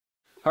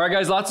All right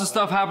guys, lots of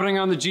stuff happening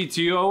on the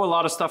GTO, a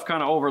lot of stuff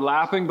kind of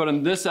overlapping, but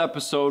in this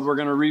episode, we're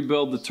gonna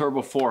rebuild the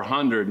Turbo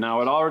 400.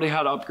 Now it already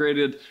had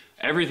upgraded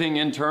everything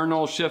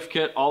internal, shift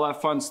kit, all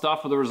that fun stuff,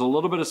 but there was a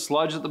little bit of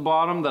sludge at the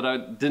bottom that I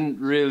didn't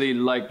really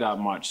like that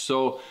much.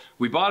 So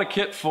we bought a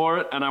kit for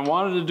it and I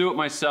wanted to do it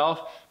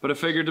myself, but I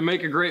figured to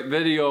make a great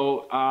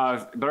video,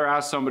 better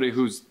ask somebody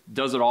who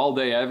does it all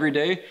day, every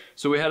day.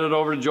 So we headed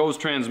over to Joe's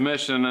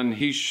Transmission and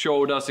he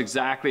showed us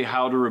exactly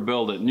how to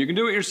rebuild it. And you can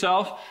do it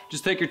yourself,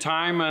 just take your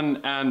time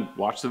and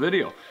watch the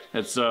video.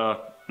 It's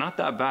not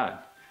that bad.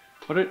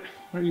 What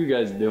are you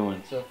guys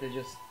doing? So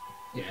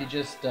if you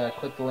just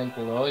click the link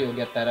below, you'll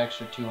get that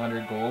extra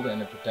 200 gold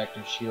and a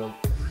protective shield.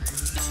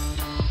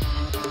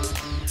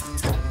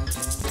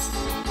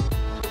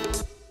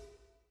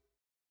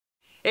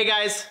 Hey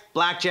guys,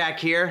 Blackjack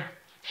here.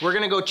 We're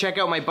gonna go check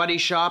out my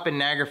buddy's shop in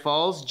Niagara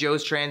Falls,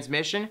 Joe's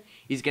Transmission.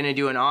 He's gonna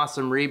do an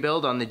awesome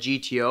rebuild on the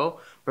GTO.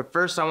 But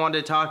first I wanted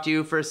to talk to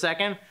you for a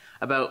second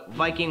about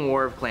Viking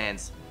War of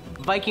Clans.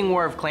 Viking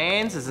War of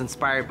Clans is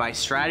inspired by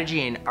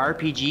strategy and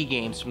RPG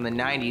games from the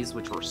 90s,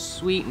 which were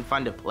sweet and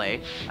fun to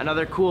play.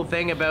 Another cool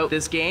thing about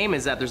this game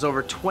is that there's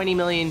over 20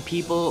 million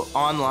people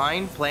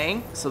online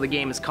playing, so the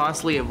game is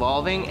constantly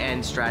evolving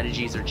and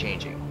strategies are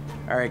changing.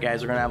 Alright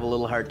guys, we're gonna have a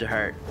little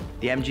heart-to-heart.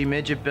 The MG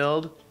Midget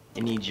build,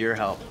 it needs your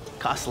help.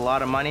 Costs a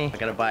lot of money, I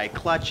gotta buy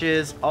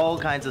clutches, all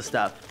kinds of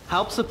stuff.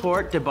 Help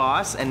support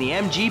DEBOSS and the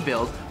MG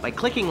build by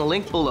clicking the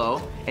link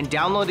below and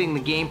downloading the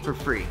game for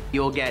free.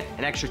 You'll get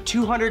an extra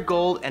 200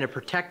 gold and a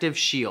protective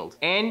shield.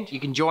 And you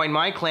can join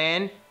my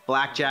clan,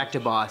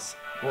 blackjackdeboss.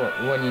 Well,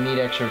 when you need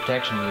extra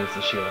protection, you use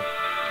the shield.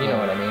 You know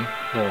what I mean?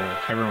 Well,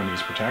 everyone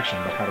needs protection,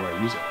 but how do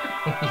I use it?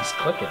 Just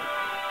click it.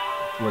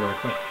 Where do I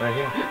click? Right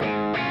here.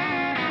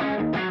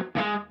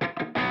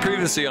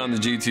 Previously on the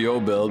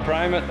GTO build,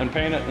 prime it and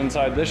paint it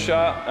inside this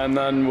shop, and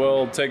then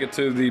we'll take it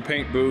to the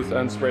paint booth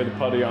and spray the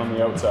putty on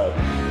the outside.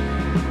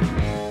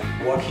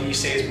 What can you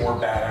say is more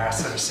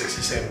badass than a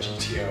 67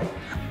 GTO?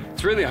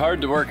 It's really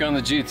hard to work on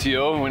the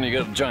GTO when you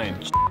get a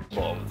giant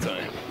all the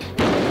time.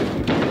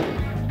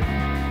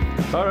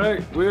 All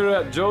right, we're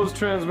at Joe's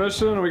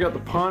Transmission. We got the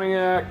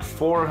Pontiac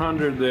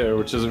 400 there,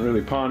 which isn't really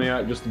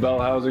Pontiac, just the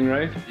bell housing,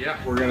 right? Yeah,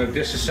 we're gonna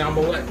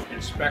disassemble it,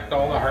 inspect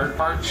all the hard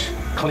parts,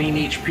 clean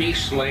each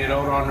piece, lay it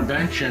out on the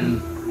bench,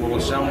 and we'll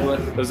assemble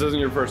it. This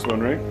isn't your first one,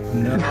 right?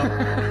 No,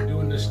 I've been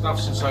doing this stuff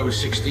since I was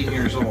 16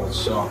 years old,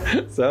 so.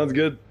 Sounds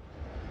good.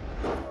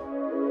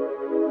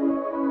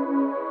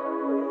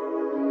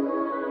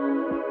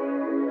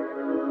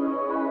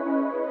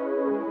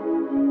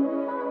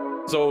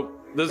 So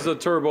this is a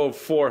Turbo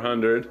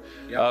 400.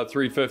 Yep.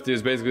 350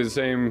 is basically the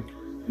same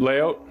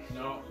layout.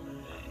 No.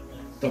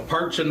 The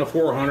parts in the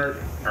 400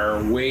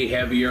 are way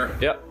heavier,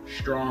 yep,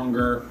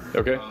 stronger,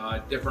 okay.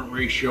 Different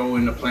ratio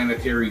in the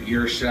planetary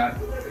gear set.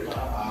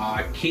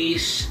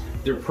 Case,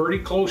 they're pretty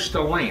close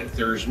to length.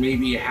 There's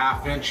maybe a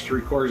 ½ inch,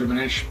 3/4 of an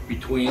inch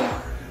between.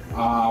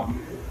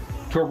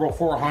 Turbo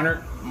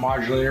 400,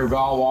 modulator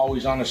valve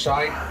always on the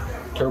side.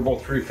 Turbo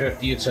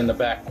 350, it's in the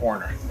back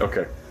corner.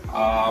 Okay.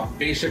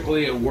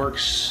 Basically it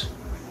works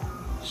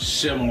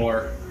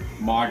similar,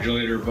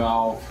 modulator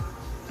valve,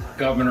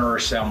 governor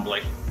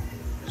assembly.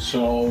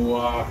 So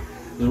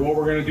what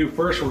we're gonna do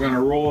first, we're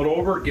gonna roll it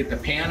over, get the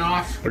pan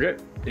off, okay,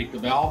 take the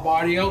valve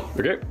body out,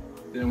 okay,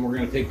 then we're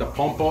gonna take the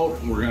pump out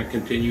and we're gonna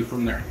continue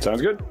from there.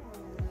 Sounds good.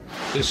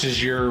 This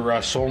is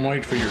your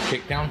solenoid for your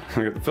kickdown.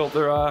 We get the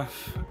filter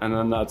off, and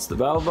then that's the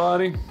valve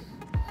body.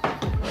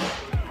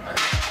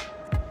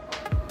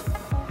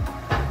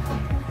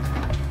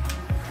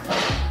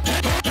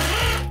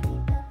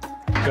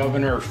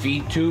 Governor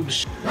feed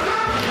tubes.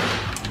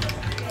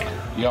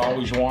 You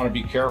always want to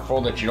be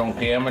careful that you don't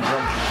damage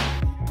them.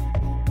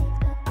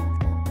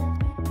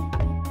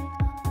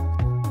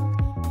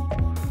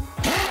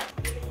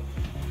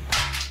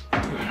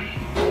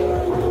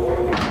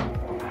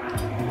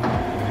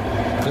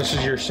 This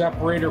is your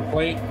separator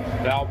plate,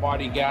 valve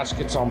body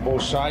gaskets on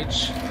both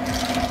sides.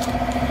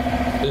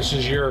 This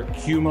is your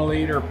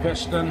accumulator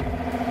piston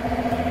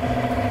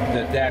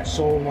that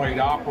solenoid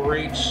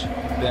operates,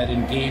 that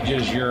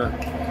engages your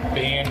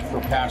band for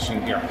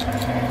passing gear.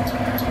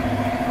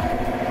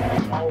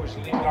 Always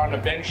leave it on the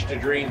bench to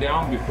drain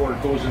down before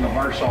it goes in the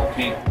Marsal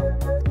tank.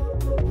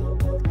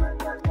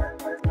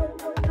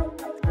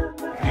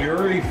 The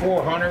early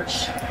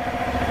 400s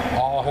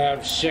all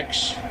have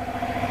 6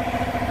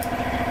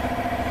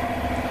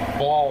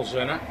 balls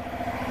in it.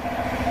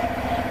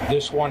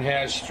 This one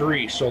has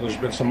 3, so there's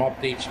been some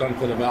updates done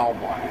to the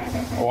valve body.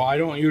 Well, I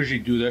don't usually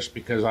do this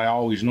because I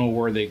always know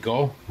where they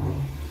go,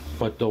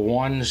 but the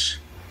ones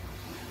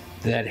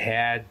that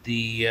had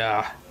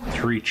the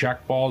 3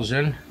 check balls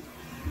in,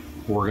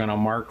 we're gonna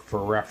mark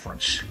for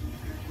reference.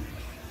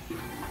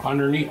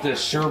 Underneath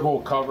this servo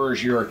cover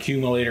is your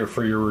accumulator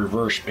for your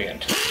reverse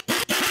band.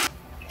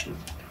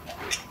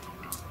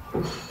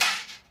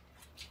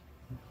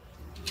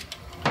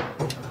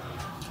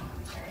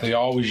 They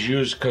always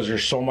use, because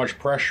there's so much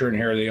pressure in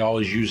here, they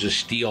always use a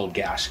steel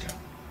gasket.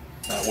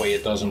 That way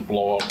it doesn't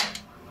blow up.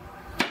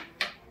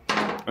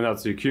 And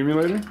that's the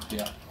accumulator?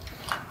 Yeah.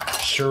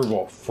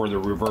 servo for the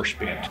reverse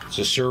band. It's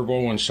a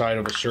servo inside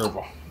of a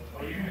servo.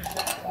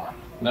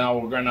 Now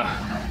we're gonna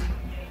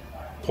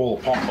pull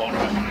the pump out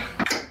of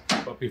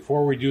it. But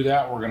before we do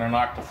that, we're gonna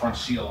knock the front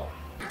seal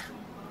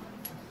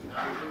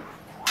out.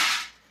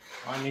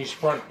 On these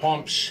front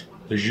pumps,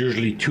 there's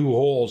usually 2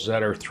 holes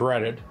that are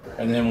threaded,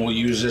 and then we'll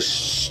use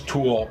this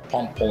tool,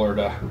 pump puller,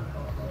 to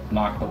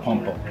knock the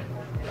pump out.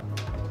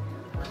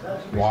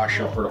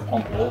 Washer for the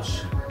pump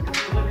holes.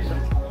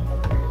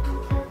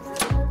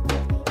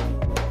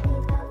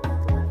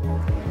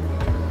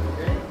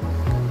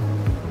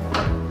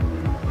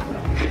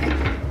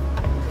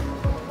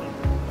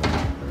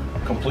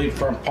 Complete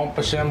front pump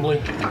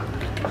assembly,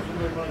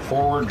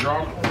 forward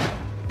drum,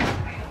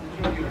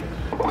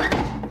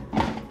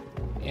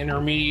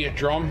 intermediate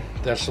drum,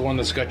 that's the one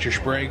that's got your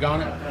sprayg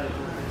on it.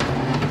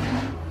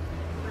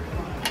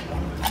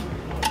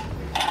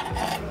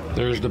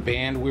 There's the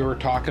band we were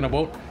talking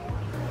about.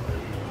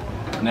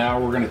 Now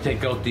we're going to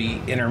take out the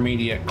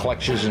intermediate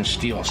clutches and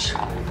steels.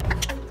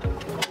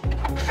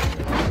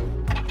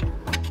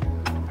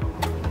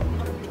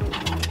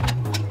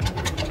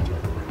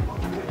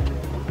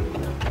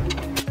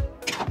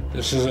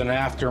 This is an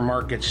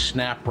aftermarket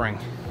snap ring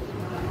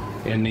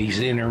in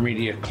these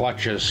intermediate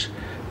clutches,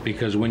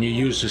 because when you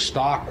use the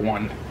stock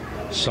one,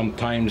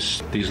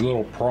 sometimes these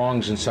little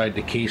prongs inside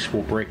the case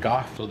will break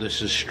off, so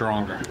this is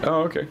stronger.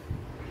 Oh, okay.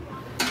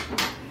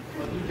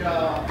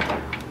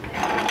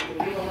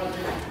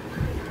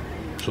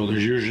 So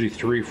there's usually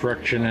 3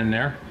 friction in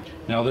there.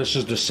 Now this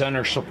is the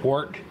center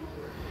support,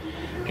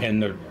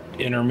 and the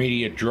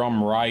intermediate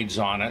drum rides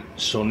on it.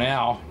 So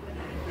now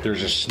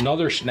there's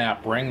another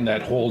snap ring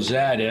that holds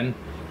that in,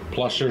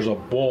 plus there's a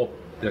bolt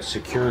that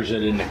secures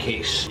it in the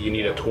case. You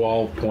need a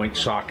 12-point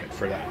socket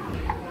for that.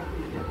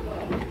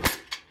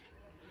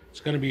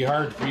 It's going to be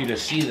hard for you to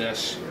see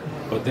this,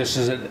 but this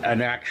is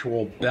an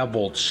actual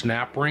beveled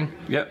snap ring.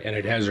 Yep. And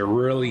it has a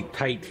really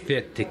tight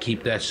fit to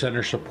keep that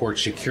center support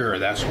secure.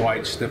 That's why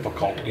it's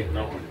difficult to get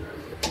going.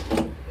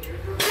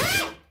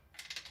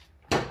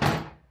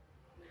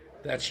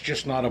 That's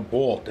just not a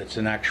bolt, it's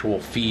an actual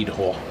feed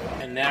hole.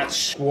 And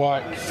that's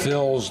what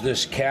fills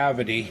this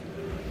cavity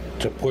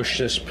to push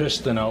this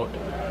piston out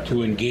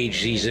to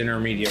engage these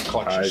intermediate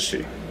clutches. I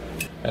see.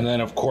 And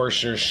then of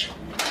course there's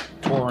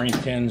touring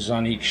pins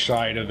on each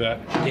side of it.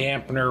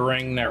 Dampener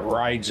ring that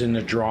rides in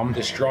the drum.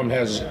 This drum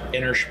has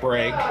inner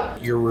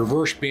sprayg. Your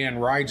reverse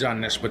band rides on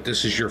this, but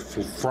this is your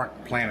front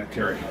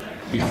planetary.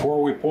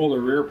 Before we pull the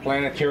rear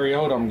planetary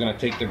out, I'm going to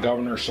take the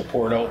governor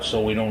support out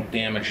so we don't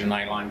damage the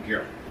nylon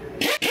gear.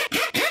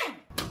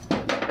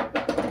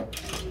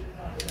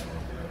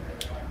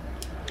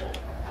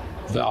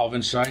 Valve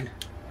inside.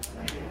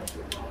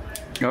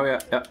 Oh yeah,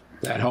 yeah.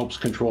 That helps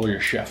control your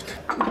shift.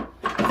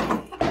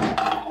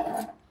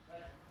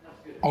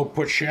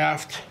 Output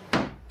shaft,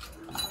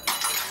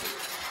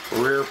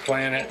 rear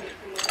planet,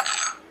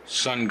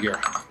 sun gear.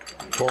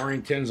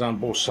 Torringtons on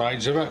both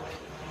sides of it.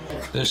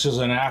 This is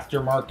an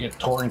aftermarket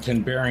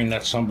Torrington bearing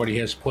that somebody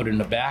has put in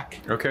the back.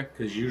 Okay.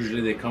 Because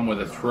usually they come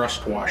with a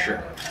thrust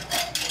washer.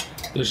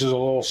 This is a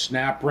little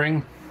snap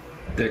ring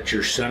that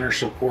your center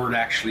support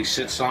actually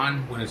sits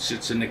on when it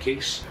sits in the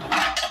case.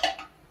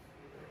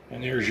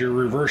 And there's your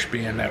reverse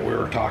band that we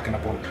were talking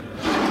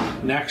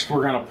about. Next,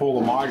 we're going to pull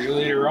the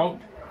modulator out.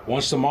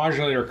 Once the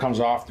modulator comes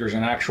off, there's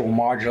an actual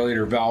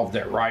modulator valve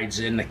that rides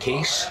in the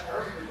case.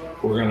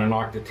 We're going to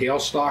knock the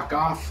tailstock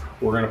off.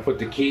 We're going to put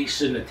the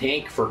case in the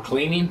tank for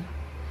cleaning.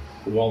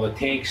 While the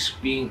tank's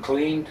being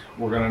cleaned,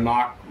 we're going to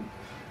knock,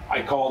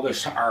 I call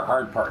this our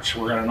hard parts.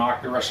 We're going to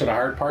knock the rest of the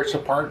hard parts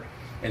apart,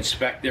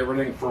 inspect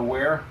everything for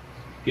wear,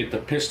 get the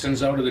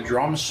pistons out of the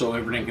drums so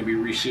everything can be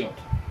resealed.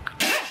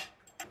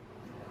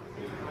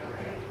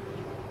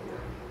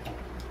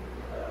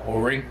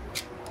 O-ring.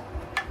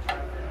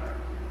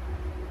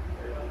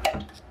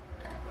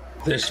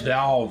 This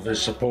valve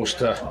is supposed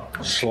to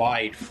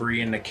slide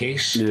free in the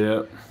case.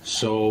 Yeah.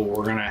 So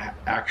we're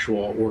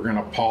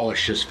gonna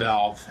polish this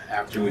valve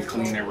after we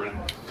clean everything.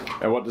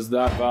 And what does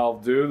that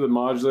valve do, the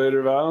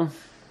modulator valve?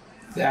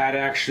 That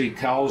actually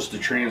tells the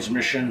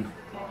transmission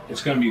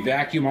it's gonna be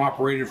vacuum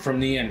operated from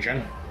the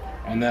engine,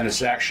 and then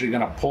it's actually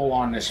gonna pull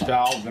on this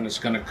valve and it's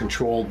gonna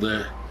control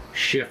the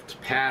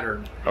shift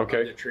pattern of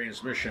the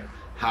transmission.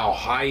 How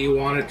high you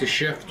want it to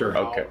shift or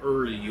how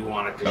early you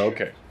want it to shift.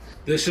 Okay.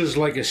 This is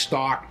like a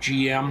stock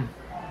GM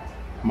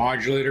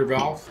modulator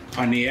valve.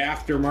 On the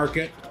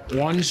aftermarket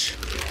ones,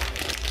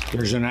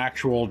 there's an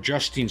actual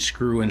adjusting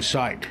screw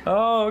inside.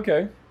 Oh,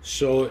 okay.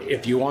 So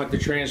if you want the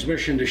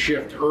transmission to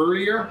shift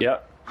earlier, you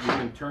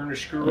can turn the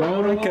screw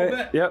out a little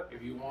bit.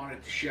 If you want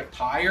it to shift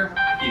higher,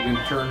 you can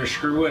turn the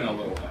screw in a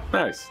little bit.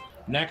 Nice.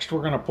 Next,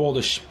 we're going to pull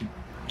the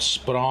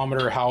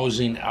speedometer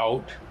housing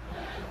out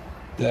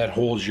that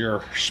holds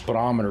your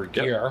speedometer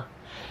gear.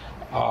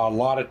 A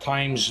lot of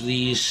times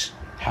these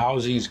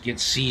housings get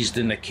seized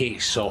in the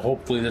case, so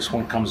hopefully this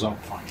one comes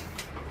out fine.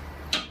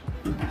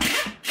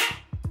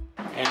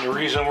 And the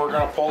reason we're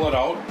going to pull it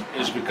out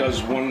is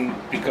because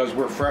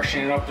we're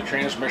freshening up the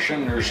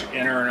transmission, there's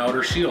inner and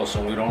outer seals,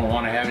 so we don't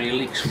want to have any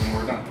leaks when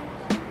we're done.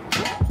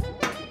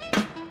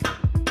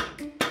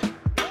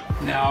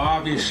 Now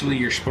obviously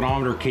your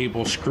speedometer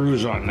cable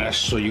screws on this,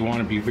 so you want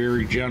to be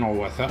very gentle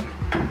with it.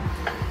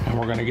 And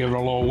we're going to give it a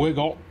little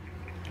wiggle,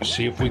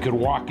 see if we could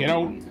walk it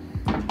out.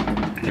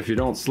 If you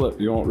don't slip,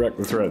 you won't wreck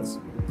the threads.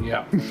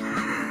 Yeah.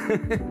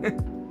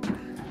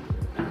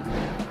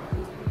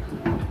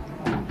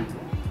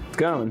 It's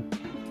coming.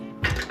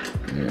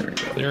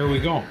 There we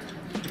go.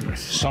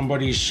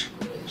 Somebody's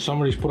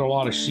put a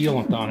lot of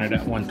sealant on it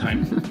at one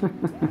time.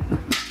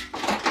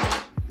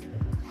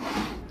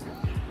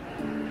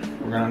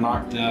 We're gonna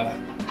knock the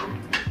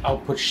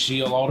output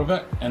seal out of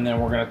it, and then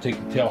we're gonna take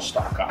the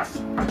tailstock off.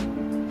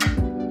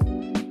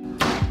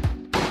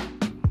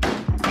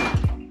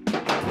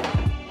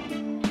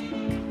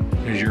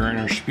 There's your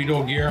inner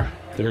speedo gear.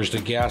 There's the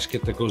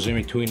gasket that goes in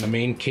between the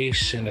main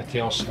case and the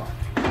tailstock.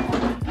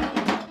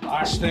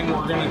 Last thing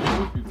we're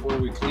gonna do before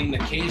we clean the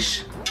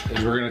case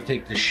is we're gonna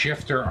take the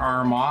shifter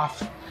arm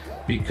off,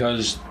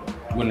 because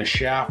when the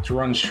shaft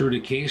runs through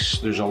the case,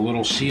 there's a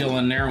little seal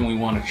in there and we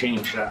want to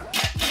change that.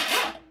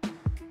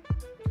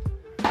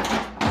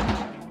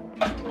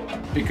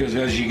 Because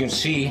as you can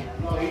see,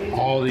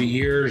 all the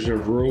years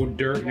of road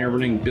dirt and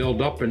everything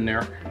build up in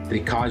there, they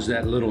cause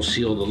that little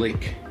seal to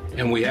leak.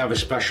 And we have a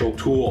special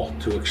tool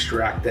to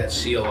extract that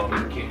seal out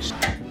of the case.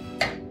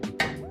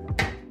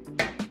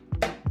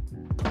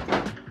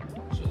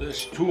 So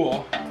this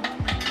tool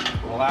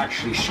will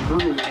actually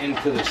screw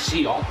into the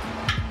seal.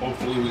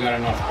 Hopefully we got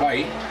enough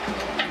bite.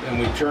 Then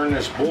we turn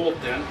this bolt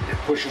in, it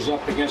pushes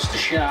up against the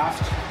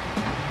shaft.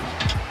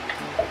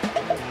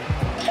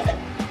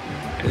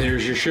 And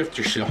there's your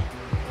shifter seal.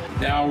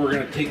 Now we're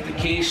going to take the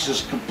case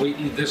that's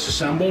completely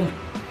disassembled.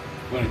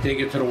 We're going to take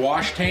it to the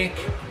wash tank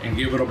and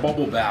give it a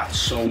bubble bath.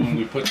 So when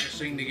we put this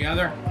thing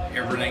together,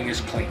 everything is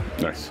clean.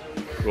 Nice.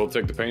 We'll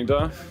take the paint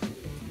off?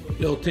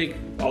 It'll take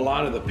a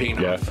lot of the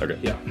paint off. Yeah, okay.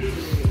 Yeah.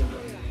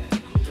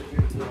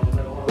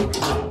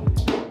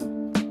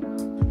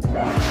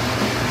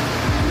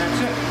 And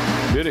that's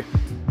it. Beauty.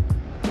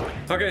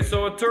 Okay,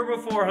 so a Turbo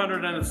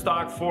 400 in its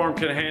stock form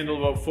can handle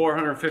about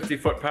 450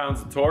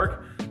 foot-pounds of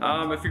torque.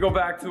 If you go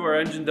back to our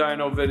engine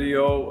dyno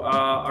video,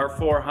 our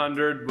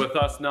 400, with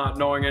us not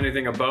knowing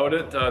anything about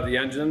it, the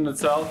engine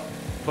itself,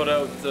 put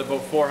out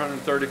about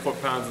 430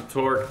 foot-pounds of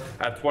torque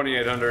at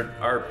 2,800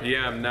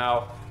 RPM.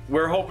 Now,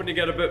 we're hoping to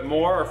get a bit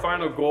more. Our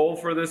final goal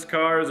for this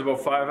car is about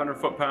 500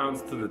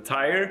 foot-pounds to the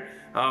tire.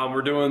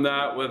 We're doing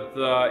that with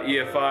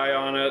EFI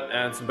on it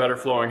and some better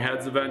flowing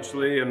heads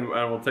eventually, and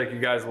we'll take you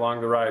guys along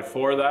the ride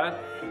for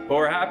that. But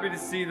we're happy to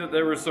see that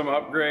there were some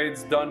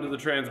upgrades done to the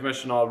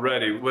transmission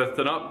already. With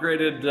an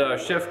upgraded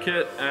shift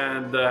kit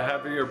and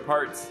heavier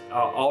parts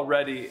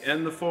already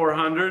in the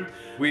 400,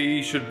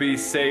 we should be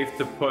safe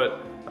to put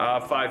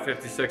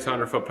 550,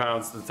 600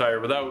 foot-pounds to the tire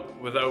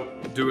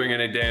without doing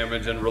any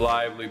damage and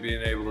reliably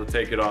being able to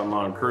take it on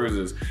long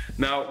cruises.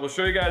 Now, we'll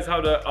show you guys how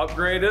to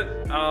upgrade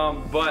it,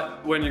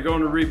 but when you're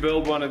going to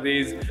rebuild one of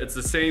these, it's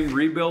the same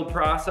rebuild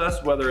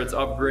process, whether it's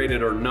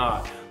upgraded or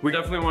not. We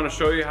definitely want to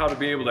show you how to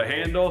be able to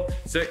handle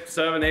 600,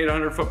 700,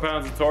 800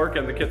 foot-pounds of torque,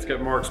 and the kits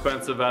get more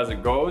expensive as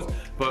it goes.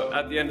 But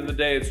at the end of the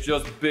day, it's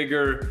just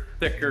bigger,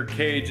 thicker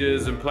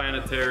cages and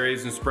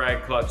planetaries and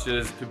sprag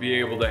clutches to be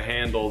able to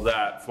handle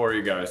that for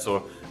you guys.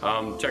 So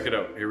check it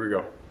out. Here we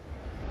go.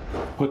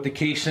 Put the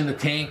case in the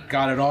tank,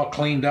 got it all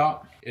cleaned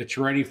up. It's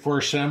ready for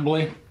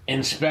assembly.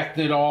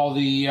 Inspected all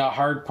the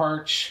hard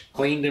parts,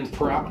 cleaned and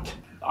prepped.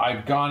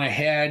 I've gone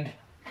ahead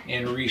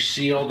and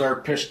resealed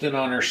our piston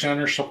on our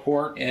center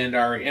support and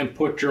our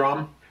input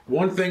drum.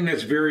 One thing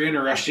that's very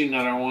interesting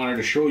that I wanted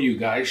to show you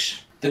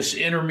guys, this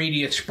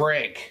intermediate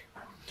sprag.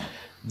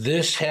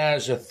 This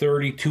has a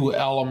 32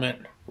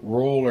 element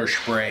roller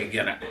sprag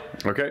in it.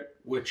 Okay.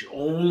 Which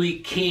only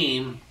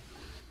came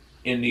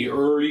in the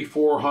early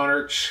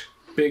 400s,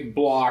 big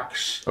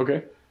blocks.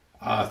 Okay.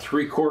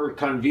 3/4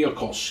 ton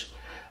vehicles.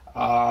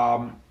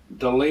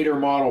 The later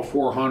model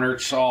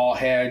 400s all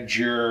had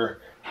your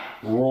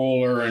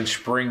roller and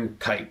spring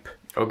type.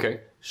 Okay.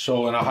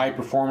 So in a high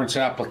performance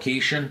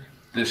application,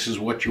 this is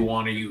what you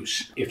want to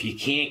use. If you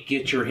can't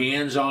get your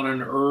hands on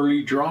an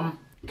early drum,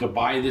 to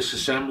buy this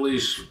assembly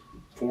is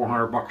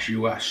 $400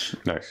 US.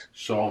 Nice.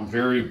 So I'm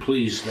very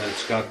pleased that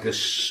it's got this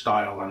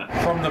style in it.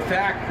 From the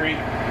factory,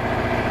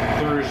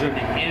 there's an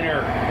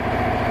inner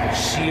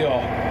seal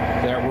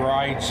that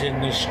rides in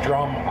this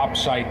drum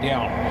upside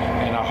down.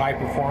 In a high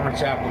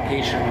performance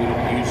application, we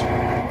don't use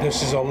it.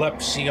 This is a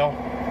lip seal.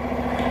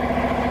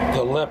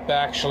 The lip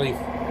actually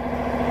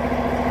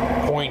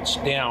points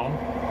down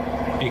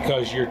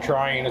because you're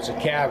trying, it's a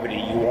cavity.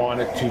 You want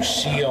it to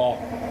seal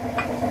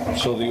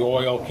so the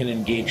oil can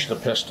engage the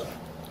piston.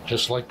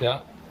 Just like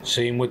that.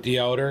 Same with the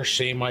outer,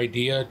 same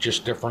idea,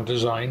 just different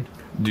design.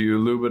 Do you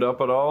lube it up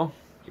at all?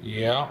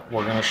 Yeah,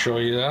 we're gonna show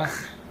you that.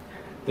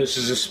 This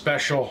is a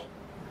special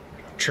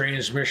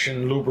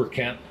transmission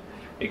lubricant.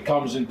 It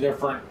comes in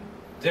different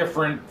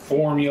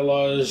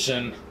formulas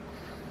and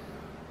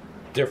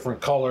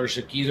different colors.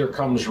 It either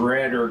comes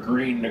red or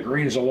green. The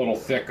green's a little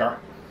thicker.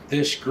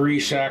 This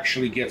grease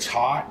actually gets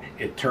hot,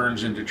 it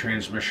turns into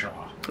transmission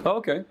oil. Oh,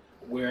 okay.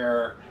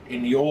 where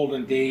in the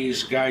olden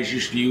days guys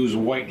used to use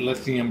white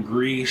lithium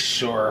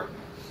grease or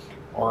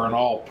an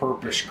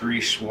all-purpose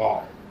grease.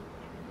 Well,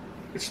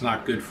 it's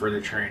not good for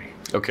the training.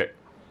 Okay.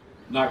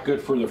 Not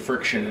good for the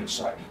friction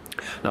inside.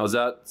 Now, is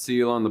that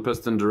seal on the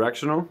piston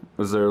directional?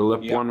 Is there a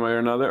lip Yeah. one way or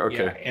another?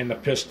 Okay. Yeah, and the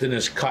piston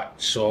is cut,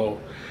 so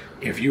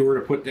if you were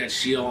to put that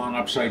seal on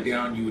upside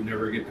down, you would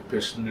never get the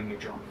piston in the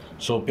drum.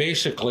 So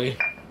basically,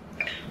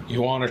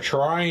 you want to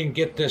try and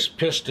get this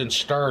piston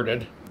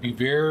started. Be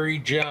very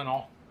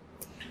gentle.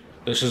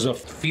 This is a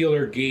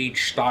feeler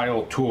gauge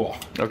style tool.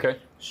 Okay.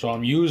 So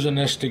I'm using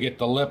this to get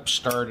the lip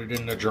started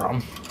in the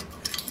drum.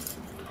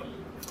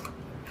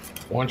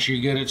 Once you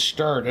get it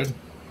started,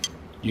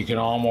 you can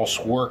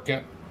almost work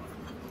it.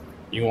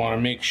 You want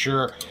to make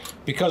sure,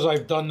 because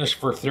I've done this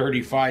for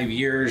 35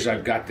 years,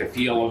 I've got the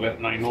feel of it,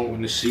 and I know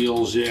when the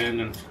seal's in,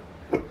 and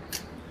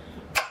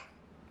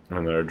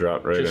they're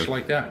dropped right just in.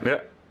 like that. Yeah,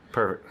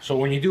 perfect. So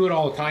when you do it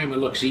all the time, it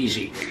looks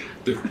easy.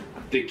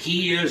 The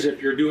key is,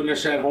 if you're doing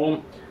this at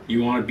home,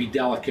 you want to be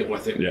delicate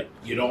with it. Yeah.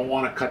 You don't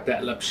want to cut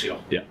that lip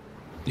seal. Yeah.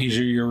 These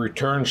are your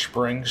return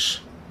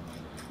springs.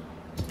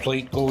 The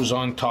plate goes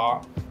on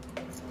top.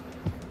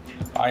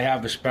 I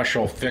have a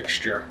special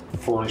fixture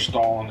for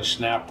installing the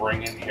snap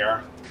ring in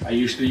here. I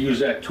used to use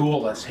that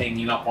tool that's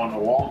hanging up on the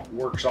wall.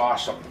 Works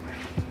awesome.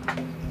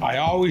 I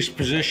always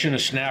position a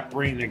snap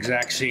ring in the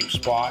exact same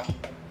spot.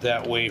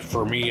 That way,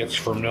 for me, it's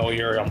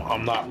familiar.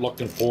 I'm not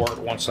looking for it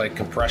once I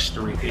compress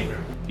the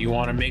retainer. You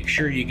want to make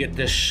sure you get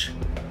this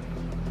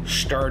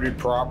started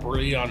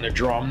properly on the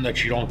drum,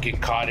 that you don't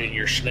get caught in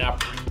your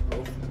snap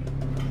ring.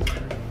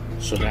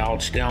 So now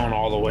it's down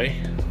all the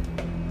way.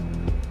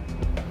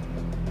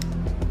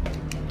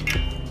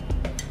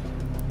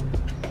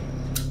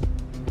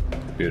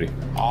 Beauty.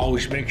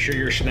 Always make sure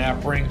your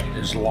snap ring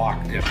is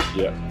locked in.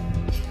 Yeah.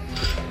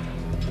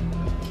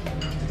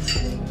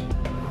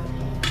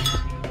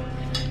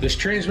 This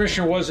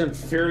transmission was in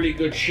fairly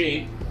good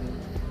shape,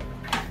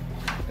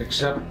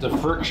 except the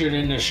friction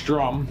in this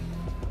drum.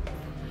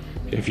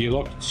 If you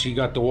look, see, you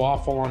got the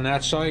waffle on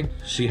that side.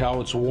 See how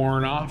it's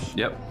worn off?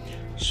 Yep.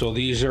 So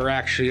these are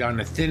actually on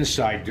the thin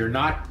side. They're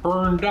not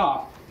burned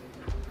up,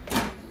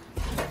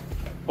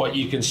 but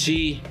you can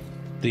see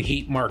the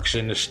heat marks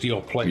in the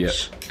steel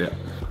plates. Yeah.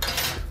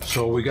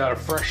 So we got a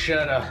fresh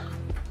set of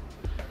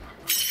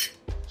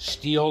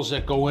steels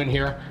that go in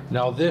here.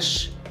 Now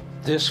this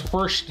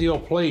first steel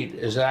plate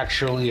is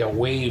actually a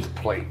wave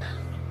plate.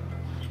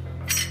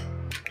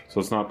 So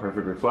it's not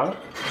perfectly flat?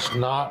 It's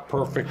not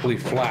perfectly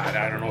flat.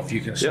 I don't know if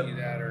you can see Yep.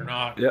 that or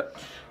not. Yep.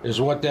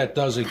 Is what that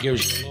does, it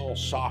gives you a little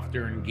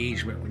softer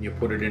engagement when you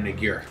put it into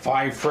gear.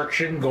 5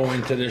 friction go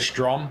into this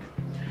drum.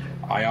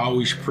 I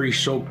always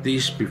pre-soak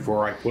these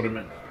before I put them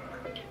in.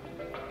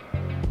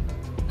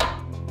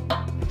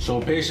 So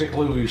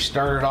basically we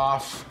started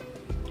off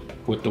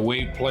with the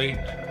wave plate.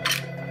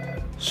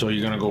 So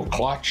you're gonna go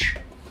clutch,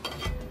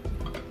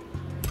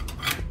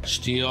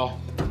 steel,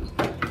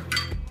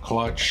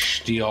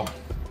 clutch, steel,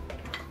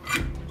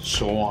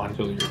 so on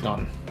until you're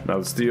done. Now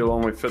the steel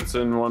only fits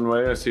in one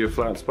way. I see a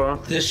flat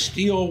spot. This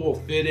steel will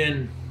fit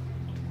in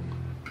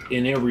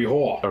every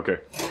hole. Okay.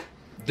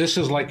 This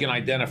is like an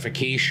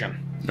identification.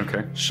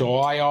 Okay. So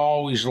I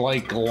always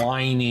like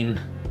lining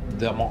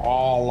them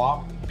all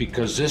up,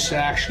 because this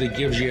actually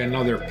gives you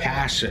another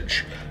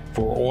passage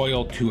for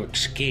oil to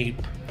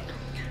escape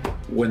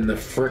when the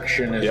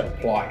friction is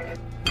applied.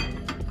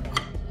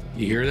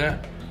 You hear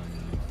that?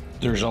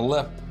 There's a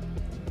lip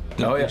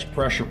that this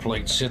pressure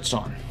plate sits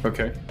on.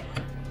 Okay.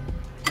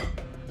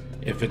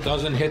 If it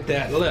doesn't hit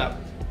that lip,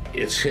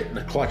 it's hitting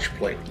the clutch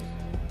plate,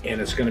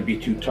 and it's going to be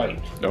too tight.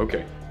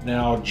 Okay.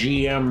 Now,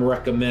 GM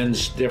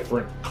recommends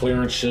different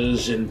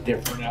clearances in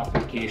different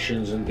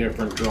applications and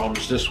different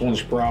drums. This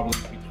one's probably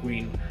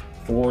between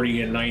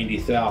 40 and 90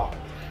 thou.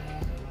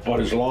 But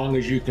as long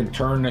as you can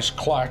turn this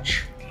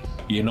clutch,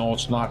 you know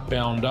it's not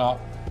bound up,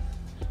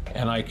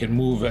 and I can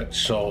move it,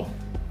 so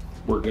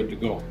we're good to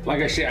go.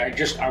 Like I say,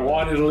 I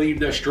wanted to leave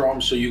this drum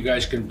so you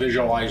guys can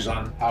visualize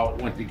on how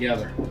it went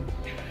together.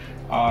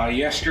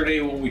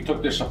 Yesterday when we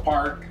took this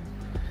apart,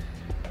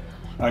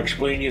 I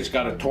explained to you it's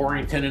got a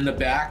Torrington in the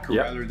back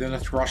rather than a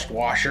thrust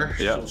washer.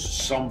 So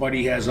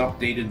somebody has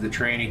updated the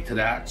training to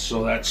that.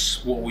 So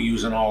that's what we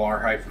use in all our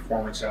high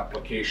performance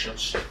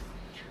applications.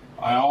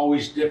 I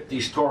always dip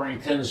these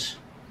Torringtons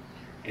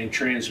in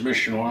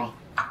transmission oil.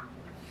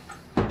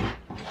 A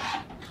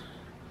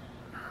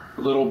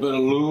little bit of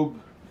lube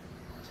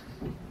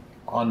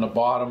on the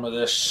bottom of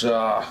this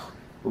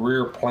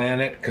rear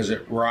planet, because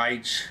it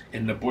rides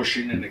in the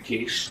bushing in the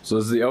case. So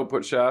this is the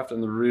output shaft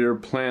and the rear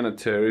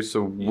planetary.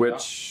 So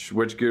which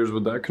gears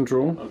would that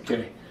control?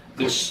 Okay,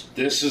 this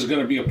is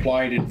going to be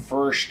applied in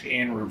first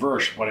and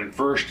reverse, but in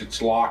first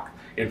it's locked.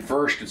 In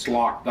first it's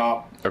locked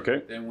up.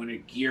 Okay. Then when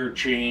it gear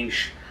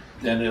change,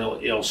 then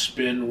it'll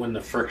spin when the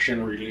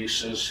friction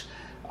releases.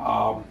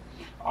 On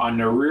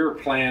the rear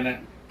planet,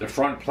 the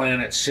front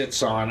planet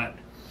sits on it,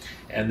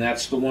 and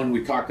that's the one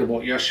we talked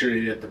about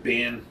yesterday, that the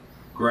band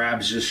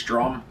grabs this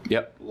drum,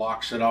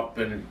 locks it up,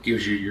 and it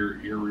gives you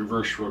your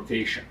reverse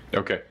rotation.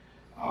 Okay.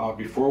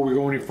 Before we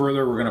go any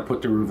further, we're going to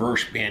put the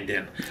reverse band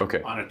in.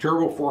 Okay. On a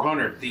Turbo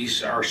 400,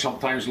 these are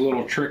sometimes a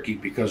little tricky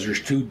because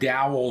there's 2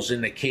 dowels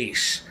in the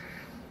case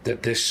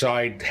that this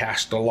side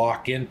has to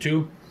lock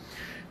into.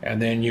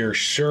 And then your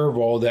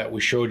servo that we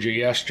showed you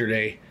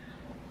yesterday,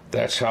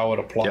 that's how it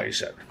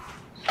applies it.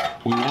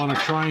 We want to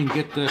try and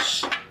get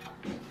this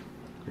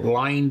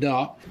lined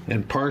up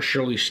and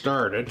partially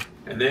started.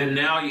 And then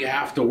now you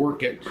have to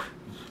work it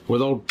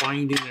without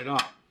binding it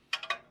up.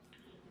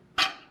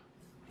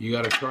 You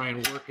got to try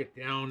and work it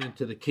down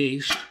into the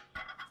case.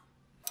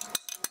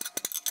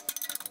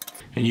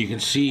 And you can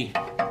see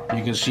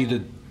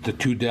the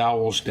 2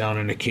 dowels down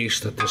in the case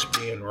that this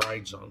band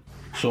rides on.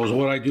 So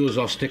what I do is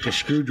I'll stick a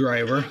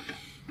screwdriver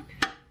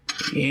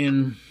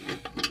in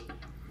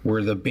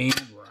where the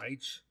band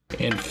rides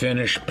and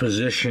finish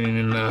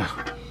positioning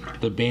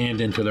the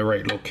band into the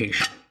right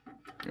location.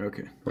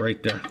 Okay.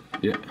 Right there.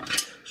 Yeah.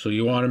 So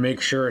you want to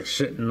make sure it's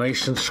sitting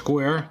nice and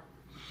square.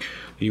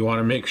 You want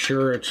to make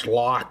sure it's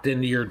locked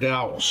into your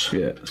dowels.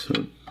 Yeah,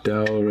 so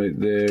dowel right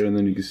there, and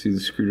then you can see the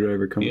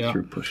screwdriver coming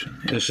through pushing.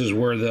 Yeah. This is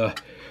where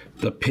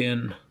the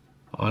pin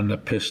on the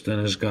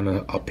piston is going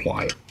to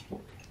apply.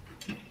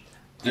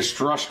 This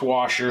thrust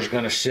washer is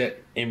going to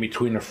sit in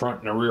between the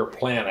front and the rear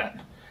planet,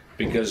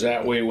 because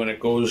that way when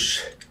it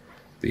goes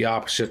the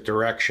opposite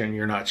direction,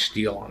 you're not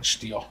steel on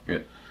steel. Yeah.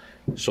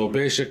 So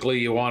basically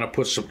you want to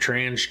put some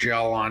trans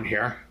gel on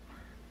here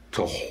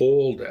to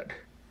hold it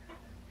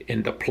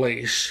into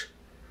place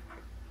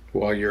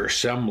while you're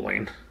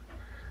assembling,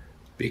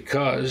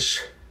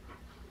 because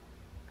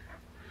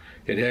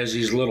it has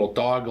these little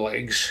dog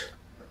legs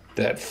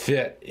that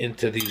fit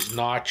into these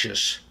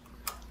notches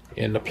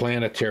in the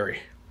planetary.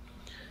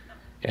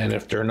 And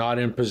if they're not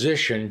in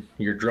position,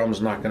 your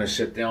drum's not going to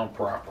sit down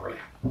properly.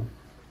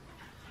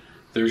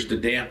 There's the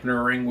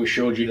dampener ring we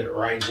showed you that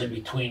rides in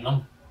between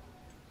them.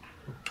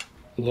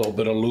 A little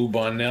bit of lube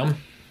on them.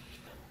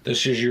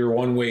 This is your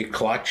one-way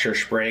clutch, or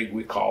sprag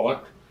we call it.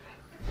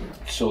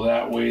 So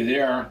that way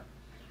there,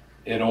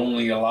 it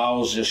only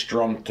allows this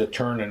drum to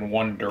turn in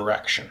one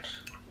direction.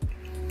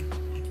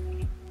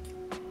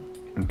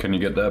 And can you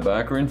get that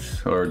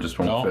backwards, or just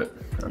won't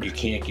fit? No, you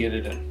can't get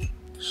it in.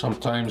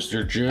 Sometimes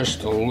they're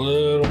just a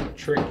little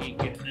tricky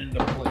getting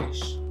into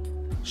place.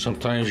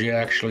 Sometimes you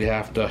actually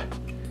have to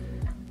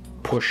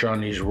push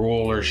on these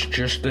rollers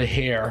just a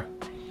hair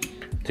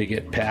to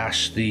get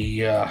past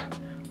the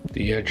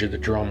edge of the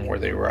drum where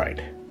they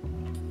ride.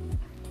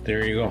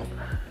 There you go.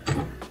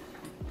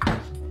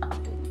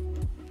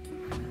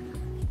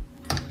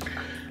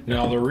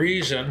 Now the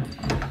reason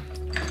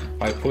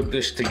I put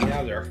this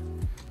together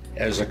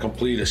as a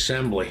complete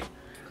assembly,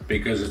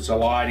 because it's a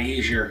lot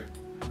easier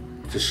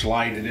to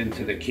slide it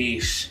into the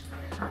case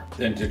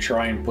than to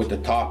try and put the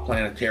top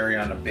planetary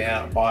on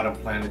the bottom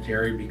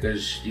planetary,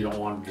 because you don't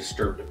want to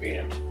disturb the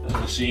band. It's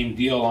the same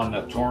deal on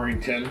the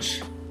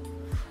Torringtons.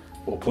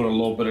 We'll put a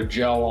little bit of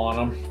gel on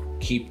them,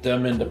 keep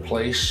them into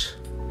place.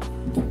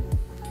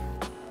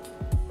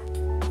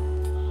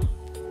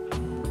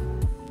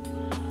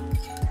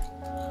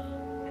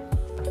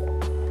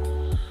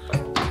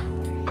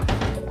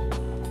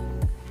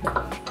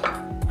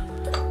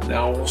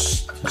 Now we'll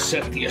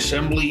set the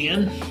assembly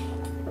in.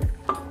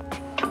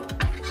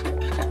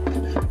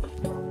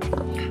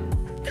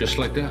 Just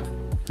like that.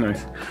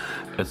 Nice.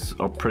 It's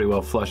pretty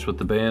well flush with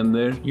the band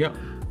there. Yep.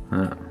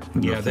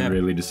 Yeah, that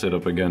really to sit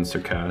up against or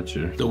catch.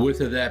 Or... The width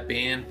of that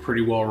band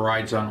pretty well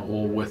rides on the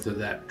whole width of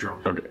that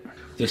drum. Okay.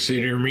 This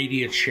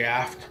intermediate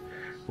shaft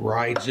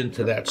rides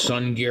into that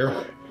sun gear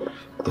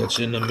that's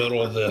in the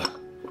middle of the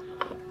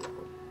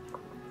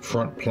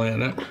front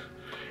planet,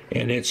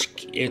 and it's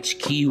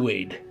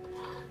keywayed,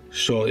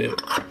 so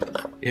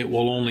it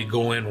will only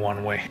go in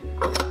one way.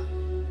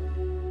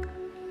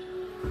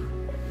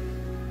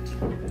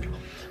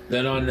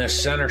 Then on this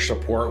center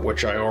support,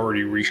 which I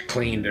already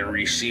cleaned and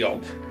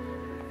resealed,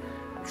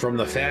 from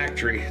the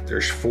factory,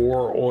 there's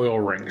 4 oil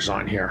rings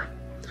on here.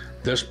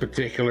 This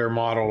particular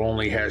model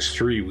only has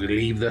 3. We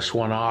leave this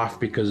one off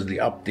because of the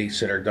updates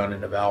that are done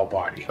in the valve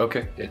body.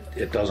 Okay.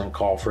 It doesn't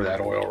call for that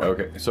oil ring.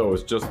 Okay, so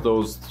it's just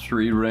those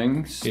 3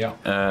 rings. Yeah.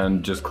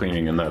 And just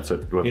cleaning, and that's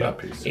it with that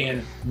piece.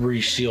 And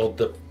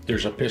resealed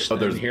there's a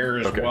piston in here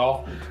as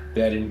well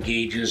that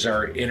engages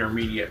our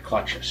intermediate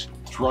clutches.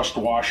 Thrust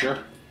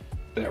washer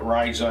that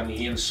rides on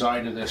the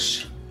inside of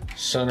this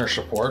center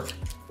support.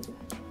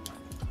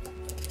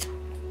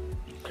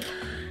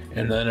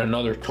 And then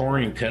another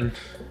Torrington.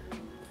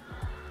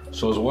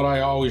 So what I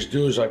always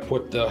do is I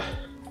put the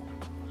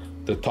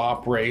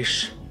top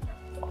race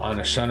on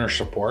the center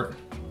support.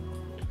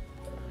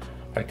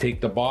 I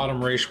take the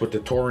bottom race with the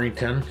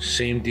Torrington,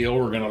 same deal,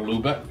 we're gonna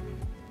lube it.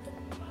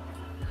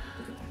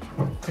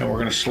 And we're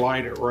gonna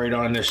slide it right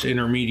on this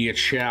intermediate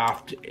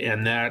shaft,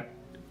 and that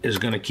is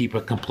gonna keep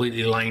it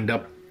completely lined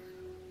up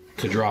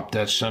to drop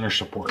that center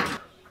support.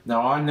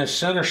 Now on this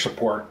center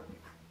support,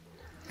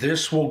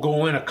 this will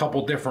go in a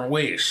couple different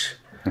ways.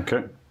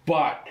 Okay.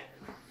 But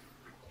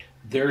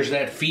there's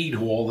that feed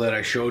hole that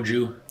I showed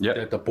you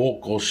that the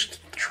bolt goes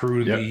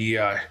through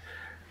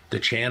the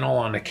channel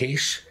on the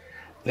case.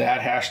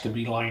 that has to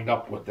be lined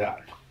up with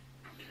that.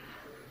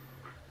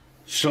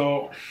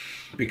 So,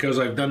 because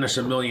I've done this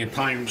a million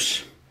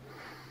times,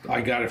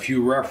 I got a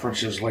few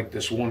references, like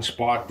this one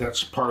spot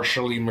that's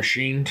partially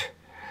machined.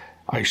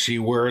 I see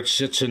where it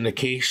sits in the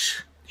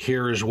case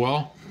here as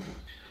well.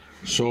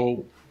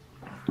 So,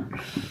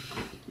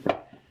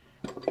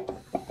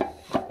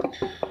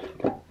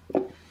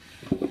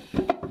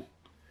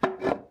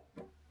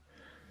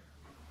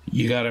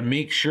 you got to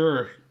make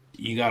sure,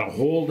 you got to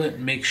hold it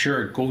and make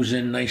sure it goes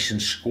in nice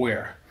and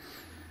square.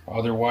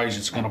 Otherwise,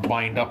 it's going to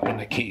bind up in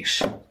the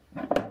case.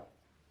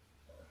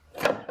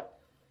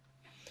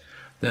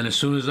 Then as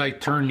soon as I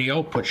turn the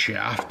output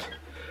shaft,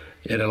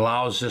 it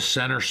allows the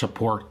center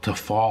support to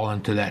fall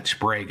into that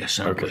sprag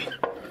assembly.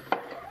 Okay.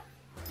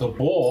 The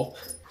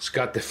bolt, it's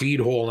got the feed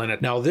hole in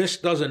it. Now this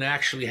doesn't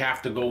actually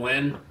have to go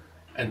in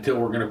until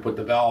we're going to put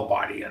the valve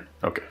body in.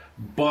 Okay.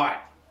 But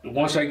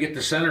once I get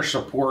the center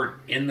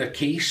support in the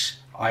case,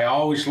 I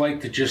always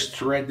like to just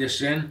thread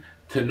this in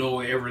to know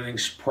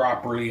everything's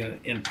properly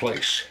in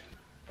place.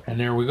 And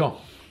there we go.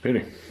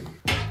 Fitting.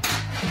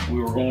 We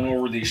were going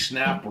over these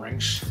snap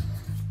rings,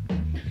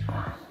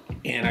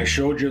 and I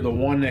showed you the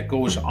one that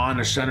goes on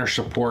the center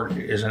support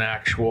is an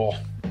actual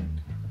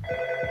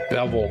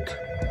beveled.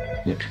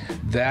 Yeah.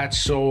 That's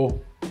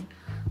so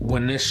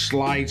when this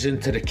slides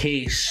into the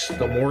case,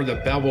 the more the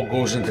bevel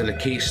goes into the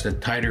case, the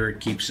tighter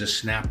it keeps the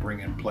snap ring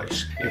in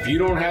place. If you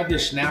don't have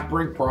this snap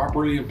ring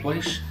properly in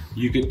place,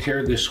 you could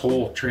tear this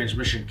whole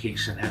transmission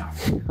case in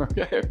half.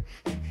 Okay,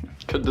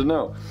 good to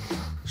know.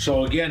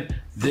 So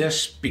again,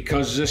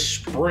 because this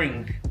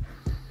spring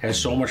has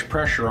so much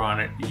pressure on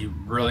it, you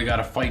really got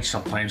to fight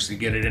sometimes to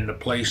get it into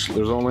place.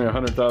 There's only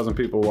 100,000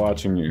 people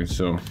watching you,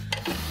 so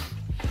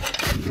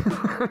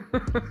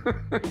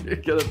you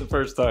get it the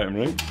first time,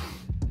 right?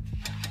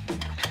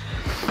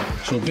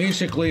 So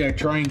basically, I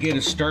try and get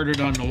it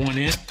started on the one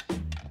end,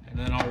 and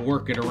then I'll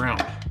work it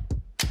around.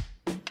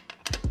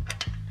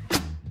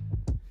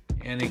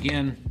 And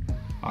again,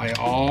 I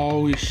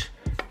always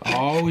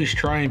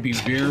try and be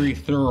very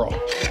thorough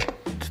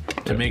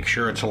to make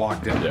sure it's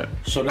locked in. Yeah.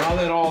 So now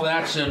that all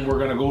that's in, we're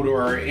gonna go to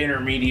our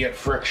intermediate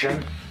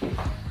friction.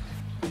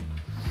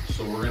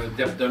 So we're gonna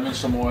dip them in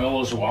some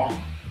oil as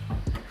well.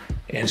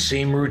 And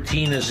same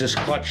routine as this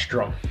clutch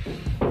drum.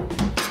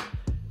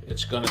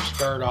 It's gonna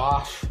start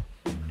off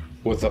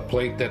with a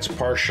plate that's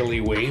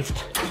partially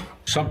waved.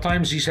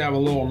 Sometimes these have a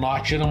little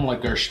notch in them,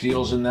 like our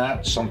steels in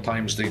that,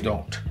 sometimes they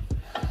don't.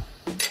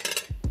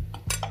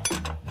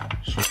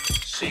 So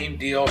same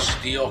deal,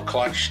 steel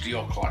clutch,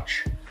 steel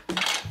clutch.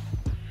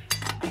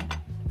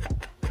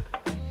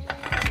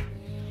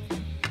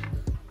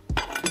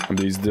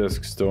 These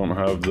discs don't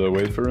have the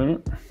wafer in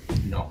it?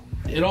 No.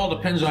 It all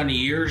depends on the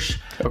years.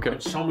 Okay.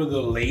 But some of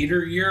the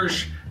later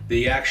years,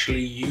 they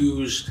actually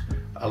used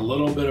a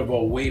little bit of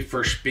a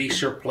wafer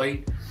spacer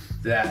plate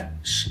that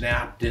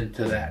snapped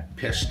into that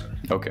piston.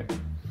 Okay.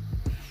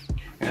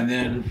 And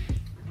then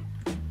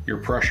your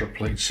pressure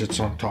plate sits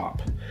on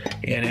top.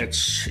 And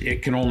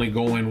it can only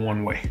go in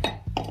one way.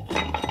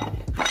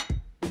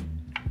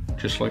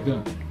 Just like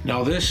that.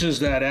 Now this is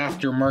that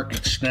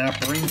aftermarket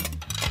snap ring.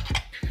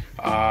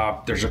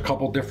 There's a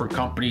couple different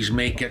companies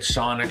make it.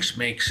 Sonics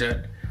makes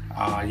it.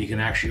 You can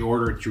actually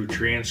order it through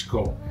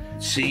Transco.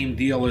 Same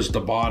deal as the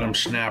bottom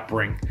snap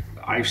ring.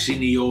 I've seen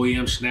the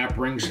OEM snap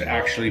rings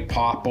actually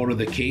pop out of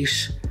the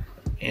case,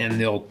 and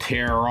they'll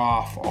tear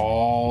off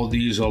all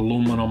these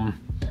aluminum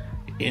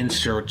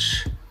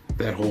inserts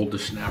that hold the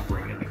snap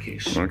ring in the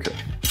case. Okay.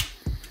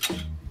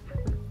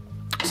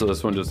 So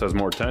this one just has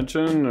more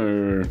tension,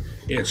 or?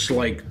 It's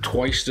like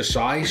twice the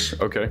size.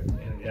 Okay.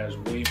 And it has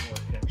way more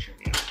tension,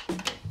 yeah.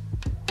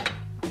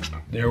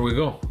 There we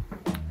go.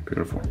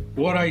 Beautiful.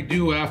 What I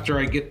do after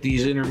I get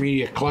these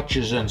intermediate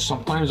clutches in,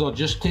 sometimes I'll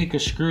just take a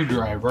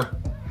screwdriver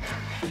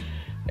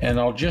and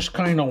I'll just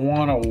kind of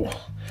want to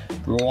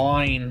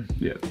line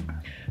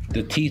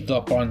the teeth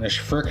up on this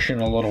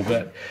friction a little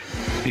bit,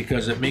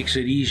 because it makes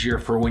it easier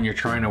for when you're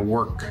trying to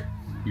work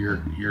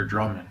your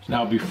drum in.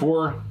 Now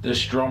before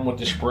this drum with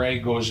the spray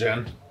goes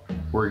in,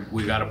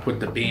 we got to put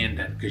the band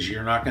in, because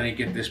you're not going to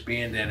get this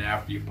band in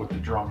after you put the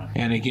drum in.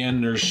 And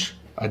again, there's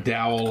a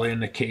dowel in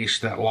the case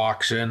that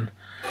locks in,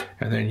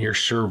 and then your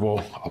servo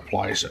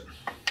applies it.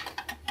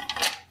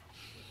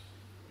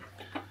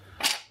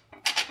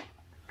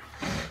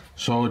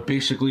 So it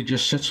basically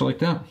just sits like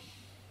that.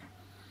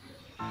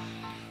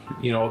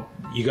 You know,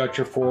 you got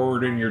your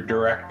forward and your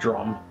direct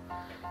drum.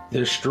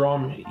 This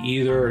drum,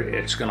 either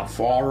it's gonna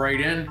fall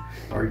right in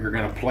or you're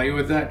gonna play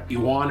with it. You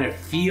wanna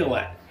feel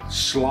it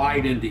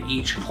slide into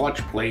each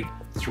clutch plate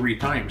 3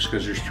 times,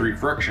 because there's 3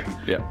 friction.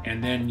 Yeah.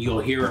 And then you'll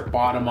hear it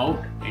bottom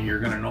out and you're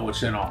gonna know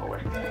it's in all the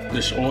way.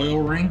 This oil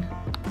ring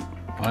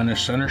on the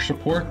center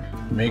support,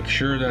 make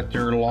sure that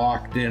they're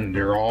locked in.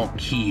 They're all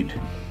keyed.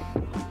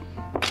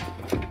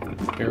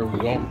 There we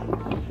go.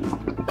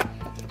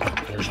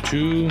 There's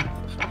 2.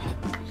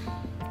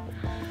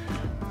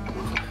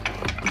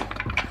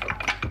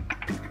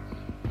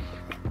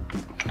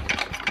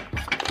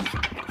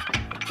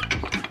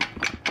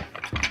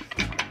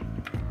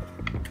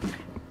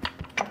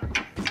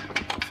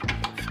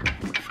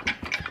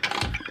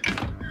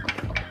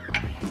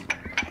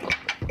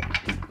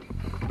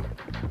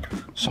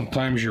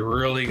 Sometimes you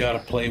really got to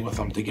play with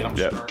them to get them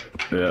started.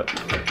 Yeah.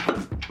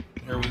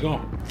 There we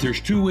go. There's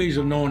two ways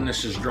of knowing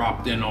this is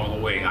dropped in all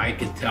the way. I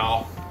can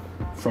tell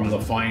from the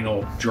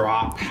final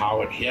drop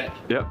how it hit.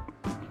 Yep.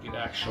 You can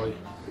actually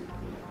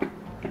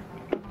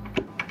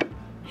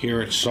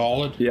hear it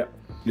solid. Yeah.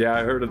 Yeah,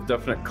 I heard a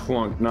definite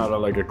clunk, not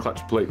like a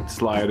clutch plate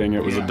sliding.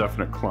 It was a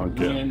definite clunk.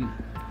 Yeah. And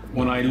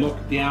when I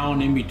look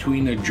down in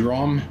between the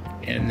drum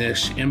and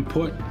this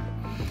input,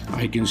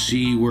 I can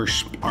see where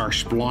our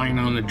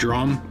spline on the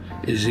drum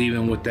is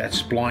even with that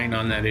spline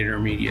on that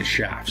intermediate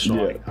shaft.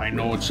 So I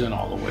know it's in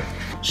all the way.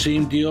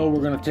 Same deal,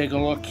 we're gonna take a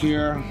look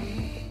here,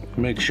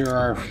 make sure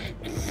our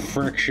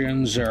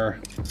frictions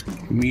are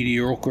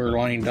mediocre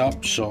lined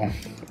up. So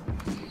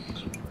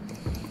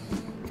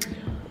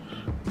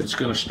it's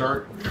gonna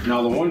start.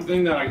 Now the one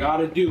thing that I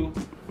gotta do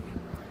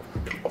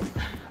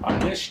on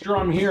this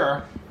drum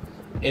here,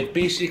 it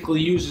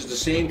basically uses the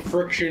same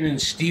friction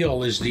and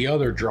steel as the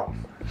other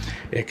drum,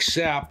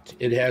 except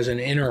it has an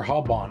inner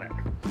hub on it.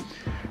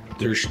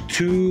 There's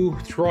two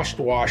thrust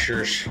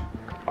washers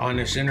on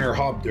this inner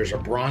hub. There's a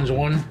bronze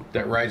one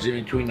that rides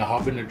in between the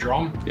hub and the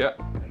drum. Yeah.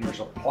 And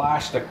there's a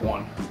plastic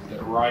one that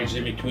rides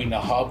in between the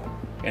hub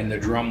and the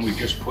drum we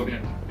just put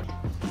in.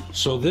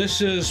 So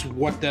this is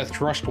what that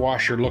thrust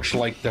washer looks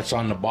like that's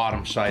on the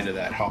bottom side of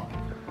that hub.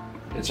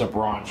 It's a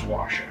bronze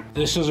washer.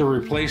 This is a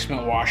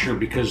replacement washer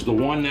because the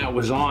one that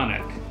was on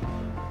it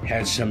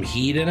had some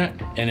heat in it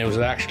and it was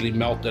actually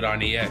melted on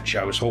the edge.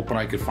 I was hoping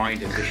I could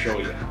find it to show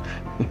you.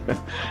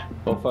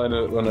 I'll find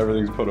it when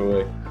everything's put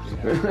away.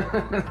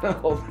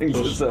 All things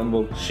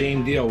assembled.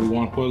 Same deal, we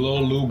want to put a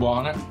little lube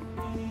on it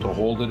to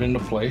hold it into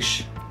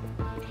place.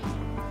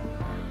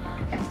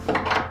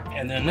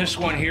 And then this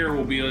one here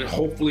will be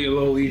hopefully a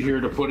little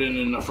easier to put in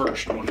than the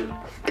first one.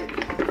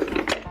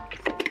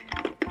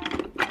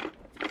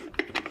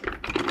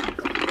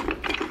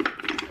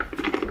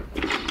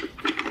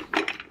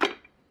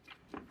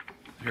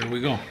 Here we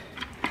go.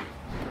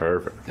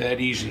 Perfect. That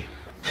easy.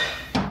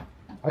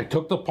 I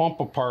took the pump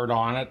apart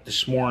on it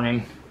this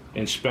morning,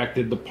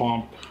 inspected the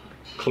pump,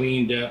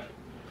 cleaned it,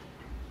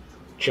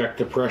 checked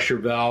the pressure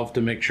valve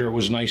to make sure it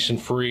was nice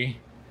and free,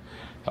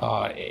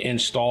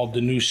 installed the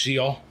new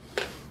seal.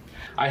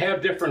 I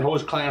have different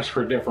hose clamps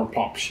for different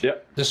pumps.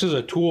 Yep. This is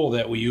a tool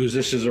that we use.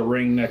 This is a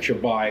ring that you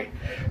buy.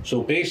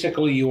 So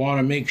basically you want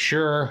to make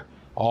sure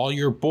all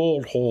your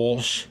bolt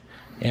holes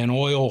and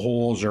oil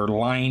holes are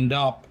lined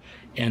up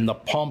and the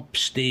pump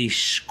stays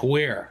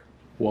square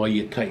while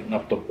you tighten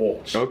up the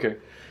bolts. Okay.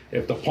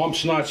 If the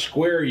pump's not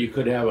square, you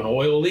could have an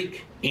oil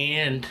leak,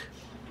 and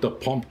the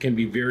pump can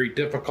be very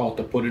difficult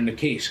to put in the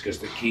case because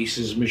the case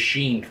is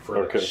machined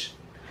for this.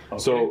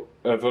 Okay. So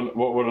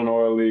what would an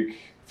oil leak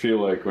feel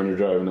like when you're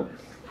driving it?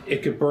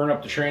 It could burn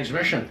up the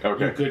transmission.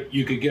 Okay.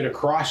 You could get a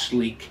cross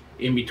leak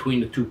in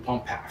between the two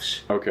pump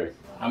halves. Okay.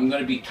 I'm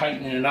going to be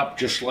tightening it up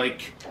just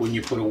like when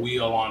you put a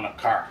wheel on a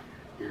car.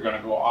 You're going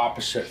to go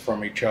opposite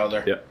from each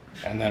other. Yep.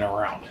 And then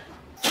around.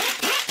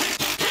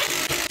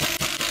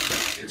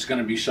 It's going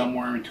to be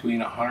somewhere between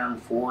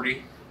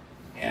 140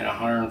 and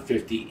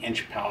 150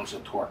 inch-pounds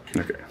of torque.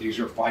 Okay. These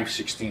are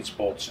 5/16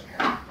 bolts in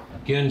here.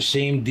 Again,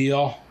 same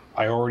deal.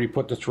 I already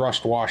put the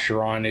thrust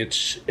washer on.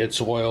 It's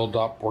oiled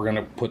up. We're going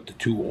to put the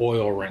two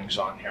oil rings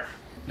on here.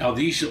 Now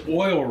these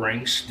oil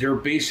rings, they're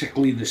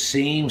basically the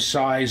same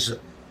size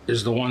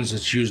as the ones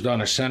that's used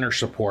on a center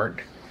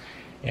support,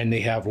 and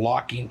they have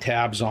locking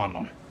tabs on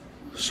them.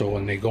 So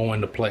when they go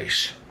into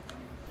place,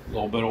 a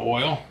little bit of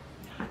oil.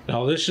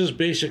 Now this is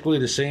basically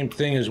the same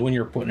thing as when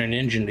you're putting an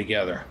engine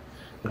together.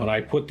 When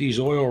I put these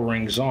oil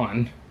rings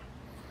on,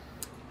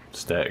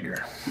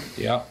 stagger.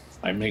 Yeah,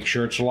 I make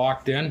sure it's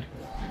locked in,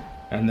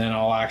 and then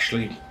I'll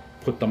actually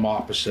put them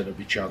opposite of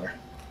each other.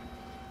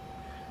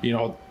 You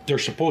know, they're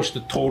supposed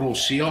to total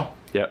seal.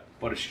 Yep.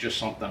 But it's just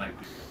something I do.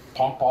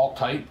 Pump all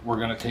tight. We're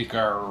gonna take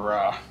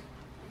our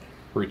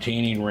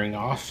retaining ring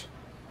off.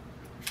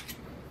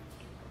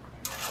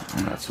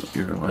 And that's what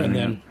you're lining. And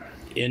then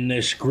in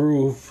this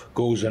groove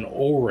goes an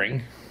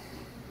O-ring,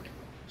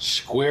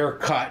 square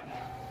cut.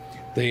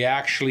 They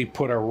actually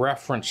put a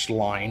reference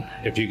line.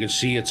 If you can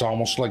see, it's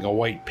almost like a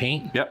white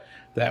paint. Yep.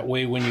 That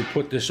way when you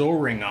put this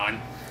O-ring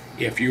on,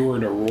 if you were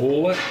to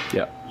roll it,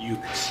 yep, you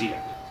can see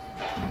it.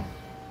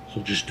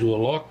 So just do a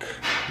look.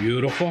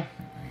 Beautiful.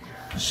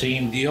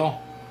 Same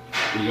deal.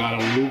 You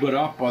gotta lube it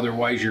up,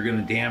 otherwise you're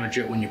gonna damage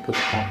it when you put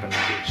the pump in the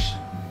case.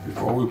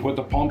 Before we put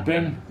the pump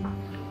in,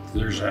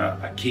 there's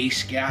a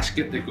case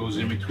gasket that goes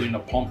in between the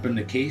pump and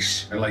the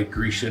case. I like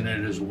greasing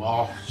it as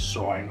well,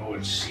 so I know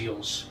it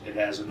seals. It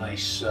has a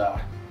nice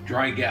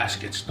dry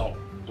gaskets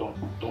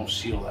don't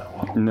seal that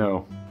well.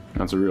 No,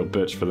 that's a real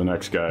bitch for the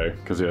next guy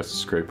because he has to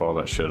scrape all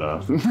that shit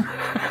off.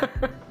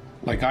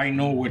 Like I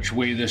know which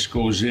way this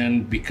goes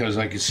in because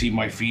I can see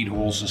my feed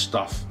holes and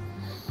stuff.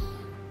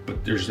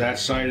 But there's that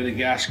side of the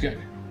gasket,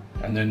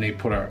 and then they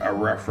put a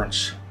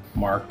reference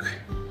mark.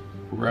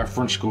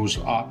 Reference goes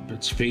up,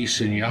 it's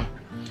facing you.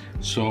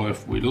 So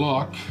if we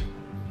look,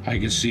 I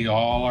can see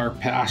all our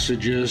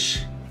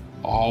passages,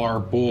 all our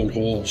bolt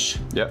holes.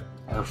 Yep.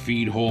 our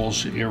feed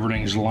holes,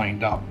 everything's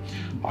lined up.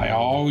 I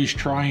always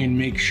try and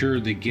make sure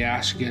the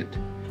gasket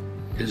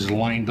is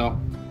lined up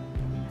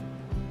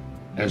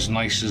as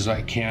nice as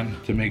I can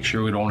to make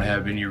sure we don't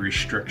have any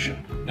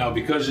restriction. Now,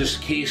 because this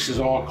case is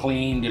all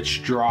cleaned, it's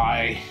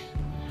dry,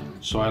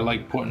 so I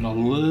like putting a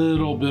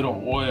little bit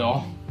of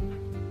oil,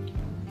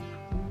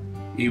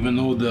 even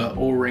though the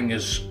O-ring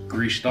is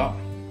greased up,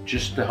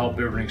 just to help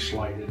everything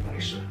slide in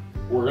nicer.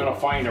 We're gonna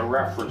find a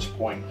reference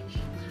point.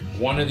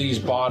 One of these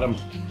bottom,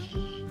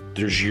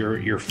 there's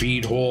your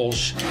feed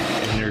holes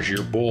and there's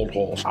your bolt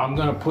holes. I'm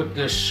gonna put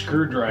this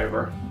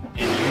screwdriver and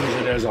use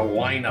it as a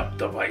lineup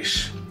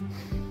device.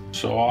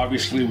 So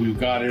obviously we've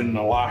got it in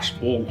the last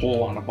bolt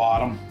hole on the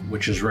bottom,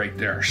 which is right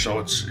there. So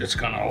it's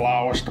gonna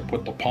allow us to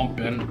put the pump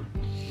in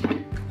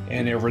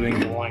and everything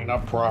to line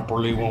up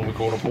properly when we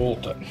go to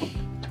bolt it.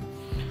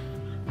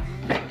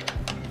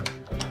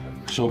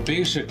 So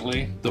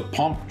basically the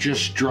pump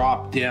just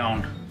dropped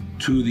down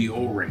to the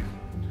O-ring.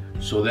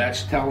 So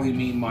that's telling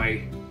me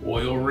my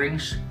oil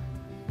rings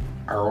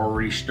are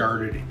already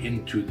started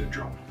into the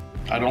drum.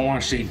 I don't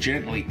want to say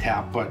gently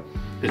tap, but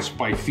it's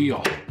by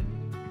feel.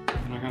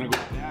 And I'm gonna go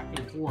back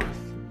and forth.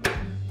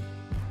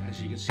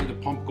 As you can see the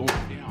pump going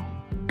down.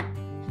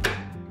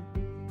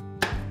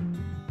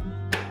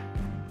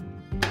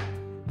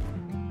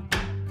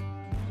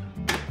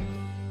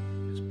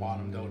 It's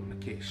bottomed out in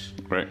the case.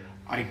 Right.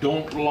 I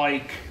don't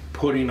like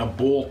putting a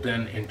bolt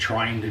in and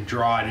trying to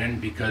draw it in,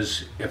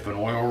 because if an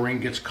oil ring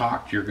gets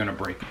cocked, you're gonna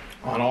break it.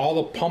 On all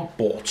the pump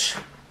bolts,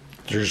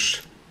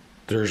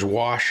 there's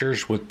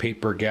washers with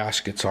paper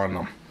gaskets on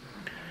them.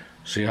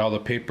 See how the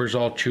paper's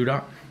all chewed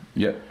up?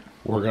 Yep.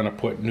 We're gonna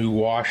put new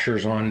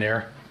washers on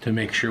there to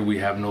make sure we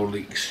have no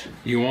leaks.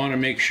 You wanna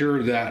make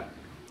sure that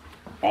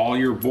all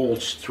your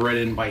bolts thread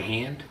in by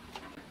hand,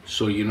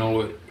 so you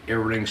know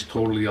everything's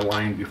totally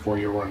aligned before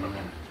you run them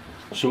in.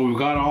 So we've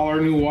got all our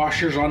new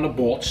washers on the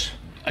bolts.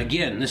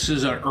 Again, this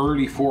is an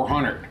early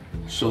 400.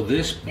 So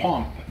this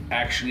pump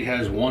actually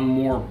has one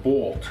more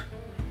bolt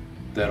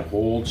that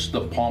holds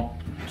the pump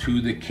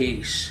to the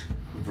case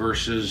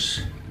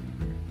versus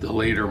the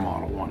later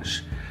model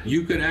ones.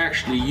 You could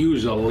actually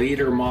use a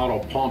later model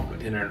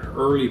pump in an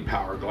early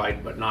Power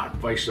Glide, but not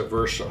vice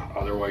versa.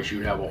 Otherwise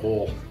you'd have a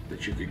hole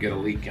that you could get a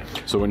leak in.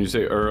 So when you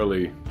say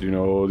early, do you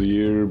know the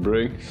year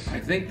break? I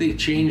think they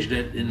changed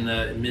it in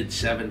the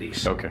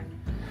mid-70s. Okay.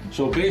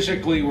 So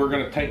basically we're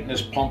gonna tighten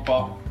this pump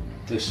up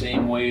the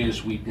same way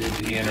as we did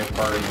the inner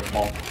part of the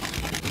pump.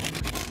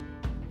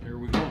 There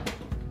we go.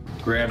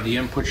 Grab the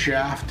input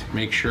shaft,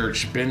 make sure it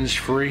spins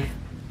free.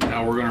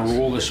 Now we're gonna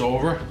roll this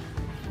over.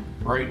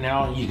 Right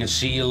now you can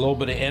see a little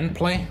bit of end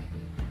play.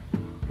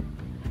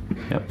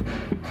 Yep.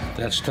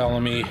 That's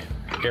telling me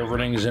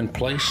everything's in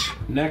place.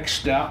 Next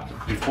step,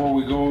 before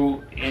we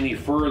go any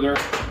further,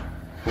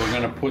 we're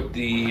gonna put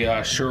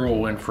the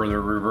servo in for the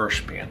reverse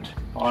band.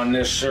 On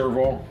this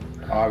servo,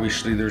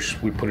 obviously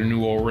we put a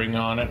new O-ring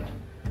on it.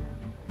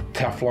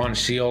 Teflon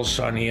seals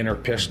on the inner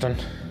piston.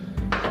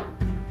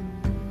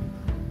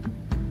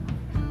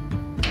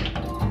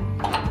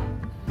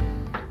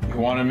 You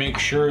want to make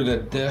sure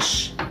that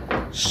this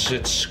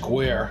sits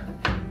square,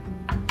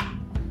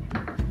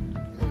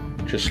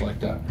 just like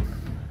that.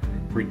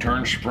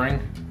 Return spring.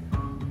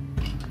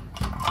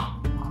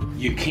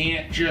 You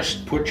can't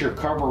just put your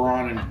cover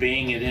on and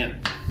bang it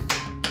in.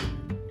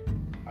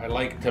 I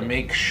like to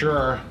make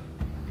sure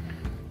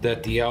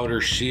that the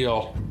outer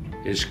seal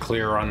is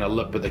clear on the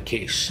lip of the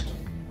case.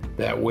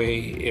 That way,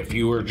 if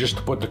you were just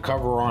to put the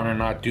cover on and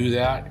not do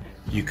that,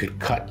 you could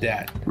cut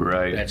that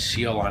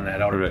seal on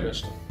that outer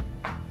piston.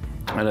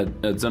 And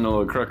it's in a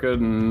little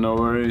crooked and no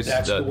worries?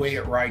 That's the way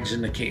it rides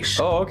in the case.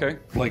 Oh, okay.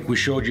 Like we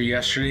showed you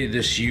yesterday,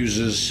 this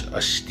uses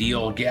a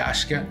steel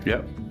gasket.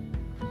 Yep.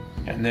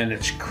 And then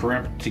it's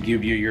crimped to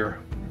give you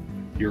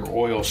your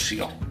oil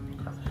seal.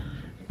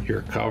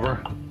 Your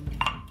cover.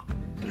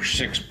 There's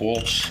 6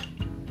 bolts.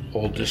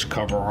 Hold this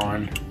cover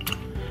on.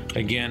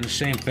 Again,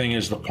 same thing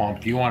as the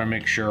pump. You want to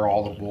make sure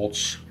all the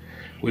bolts.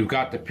 We've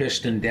got the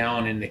piston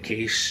down in the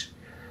case,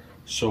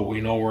 so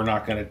we know we're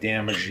not going to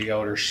damage the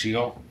outer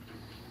seal.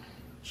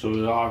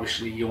 So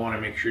obviously you want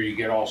to make sure you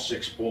get all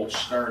 6 bolts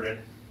started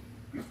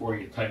before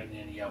you tighten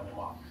any of them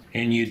up.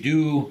 And you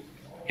do,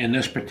 in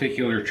this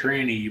particular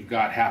tranny, you've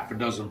got half a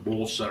dozen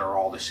bolts that are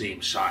all the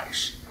same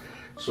size.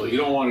 So you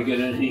don't want to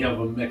get any of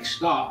them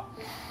mixed up.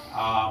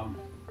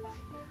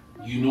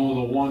 You know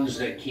the ones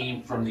that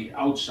came from the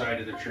outside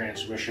of the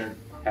transmission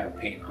have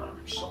paint on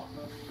them. So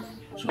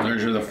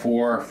those are the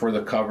 4 for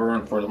the cover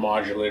and for the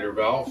modulator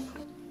valve.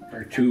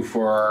 Our 2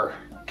 for our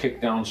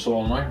kickdown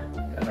solenoid,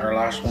 and our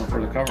last one for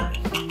the cover.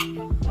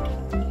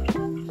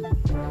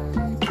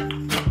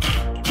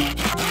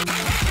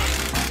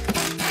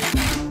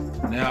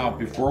 Now,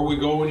 before we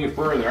go any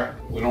further,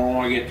 we don't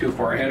want to get too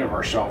far ahead of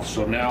ourselves.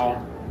 So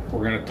now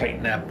we're going to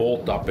tighten that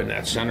bolt up in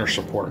that center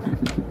support.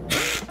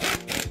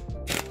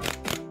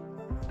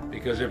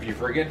 Because if you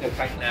forget to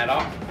tighten that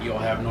up, you'll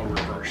have no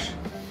reverse.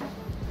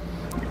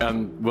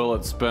 And will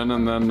it spin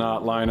and then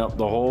not line up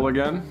the hole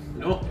again?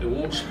 No, it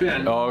won't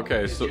spin. Oh,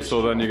 okay,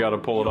 so then you got to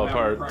pull it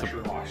apart.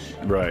 Pressure loss.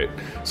 Right,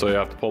 so you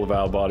have to pull the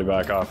valve body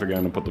back off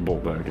again and put the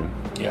bolt back in.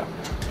 Yeah.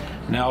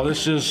 Now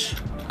this is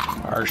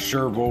our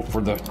servo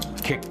for the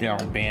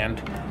kickdown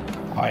band.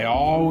 I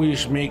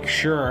always make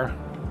sure,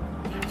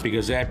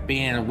 because that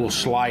band will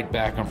slide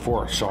back and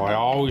forth, so I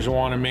always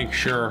want to make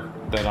sure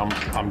that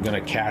I'm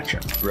gonna catch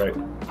it. Right.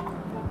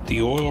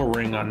 The oil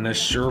ring on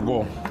this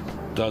servo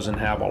doesn't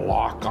have a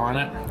lock on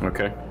it.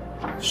 Okay.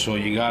 So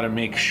you got to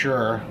make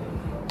sure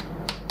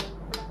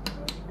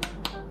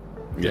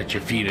that you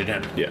feed it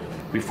in. Yeah.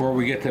 Before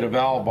we get to the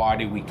valve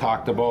body, we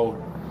talked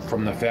about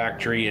from the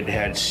factory it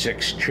had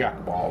 6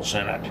 check balls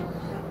in it.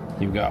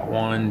 You've got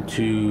 1,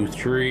 2,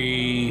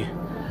 3,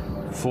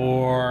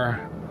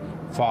 4,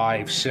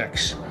 5,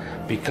 6.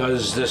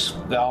 Because this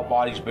valve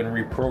body's been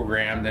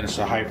reprogrammed and it's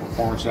a high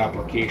performance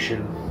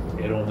application,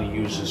 it only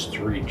uses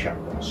 3 check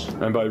balls.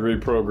 And by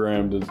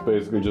reprogrammed, it's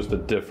basically just a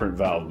different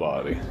valve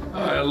body.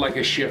 Like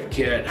a shift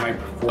kit, high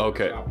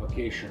performance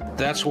application.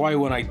 That's why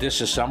when I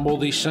disassemble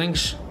these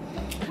things,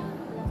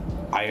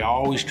 I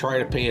always try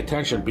to pay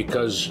attention,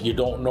 because you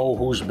don't know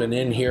who's been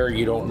in here,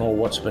 you don't know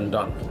what's been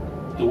done.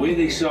 The way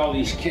they sell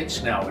these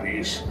kits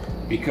nowadays,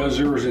 because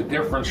there was a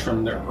difference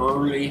from the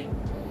early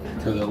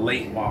to the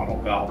late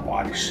model valve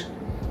bodies.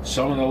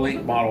 Some of the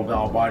late model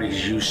valve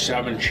bodies use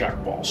 7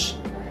 check balls.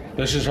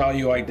 This is how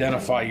you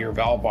identify your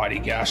valve body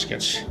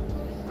gaskets.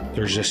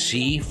 There's a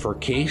C for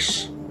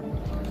case,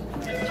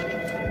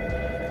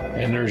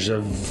 and there's a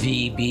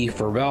VB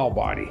for valve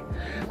body.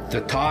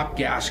 The top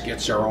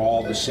gaskets are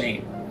all the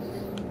same.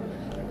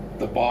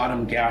 The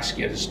bottom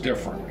gasket is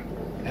different.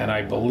 And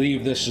I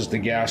believe this is the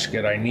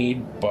gasket I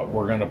need, but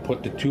we're gonna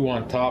put the 2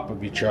 on top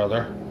of each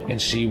other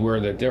and see where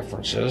the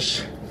difference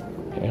is.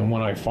 And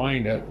when I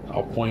find it,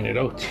 I'll point it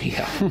out to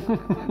you.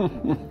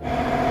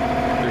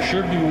 There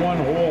should be one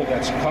hole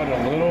that's cut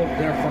a little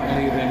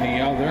differently than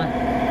the other.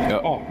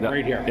 Yep. Oh, yep.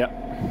 right here. Yep.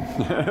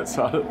 It's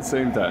all at the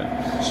same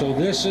time. So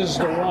this is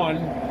the one.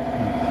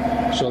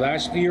 So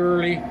that's the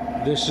early,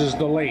 this is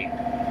the late.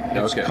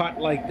 It's cut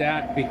like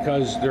that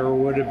because there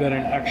would have been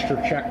an extra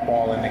check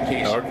ball in the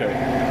case.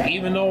 Okay.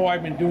 Even though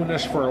I've been doing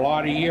this for a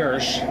lot of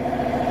years,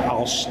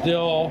 I'll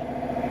still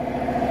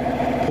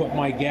put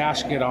my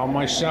gasket on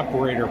my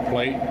separator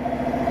plate,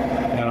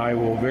 and I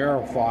will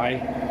verify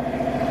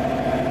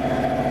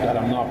that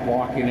I'm not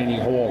blocking any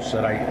holes,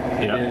 that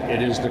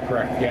it is the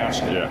correct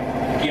gasket.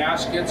 Yeah.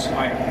 Gaskets,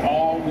 I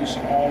always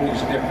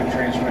dip the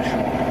transmission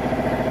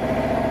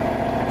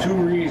oil. 2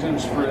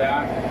 reasons for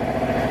that.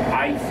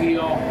 I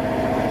feel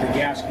the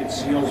gasket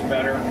seals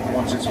better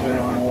once it's been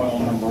on oil,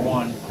 number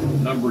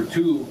 1. Number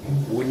 2,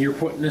 when you're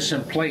putting this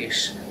in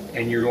place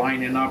and you're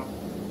lining up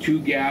 2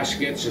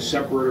 gaskets, a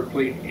separator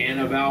plate, and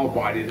a valve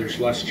body, there's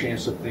less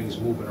chance of things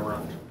moving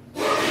around.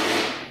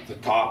 The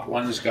top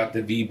one's got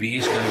the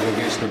VBs, gonna go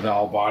against the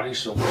valve body,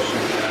 so we'll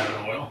shoot that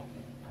in oil.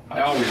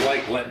 I always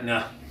like letting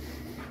the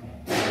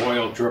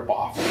oil drip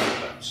off a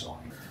little bit.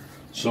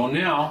 So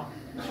now,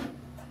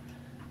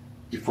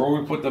 before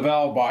we put the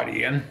valve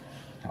body in,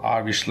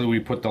 obviously we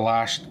put the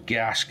last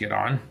gasket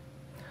on,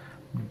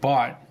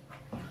 but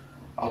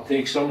I'll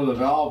take some of the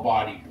valve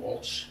body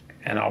bolts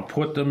and I'll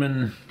put them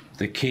in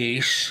the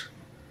case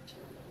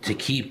to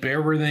keep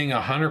everything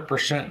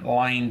 100%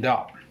 lined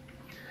up.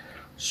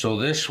 So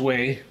this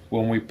way,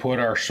 when we put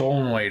our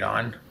solenoid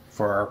on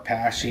for our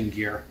passing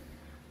gear,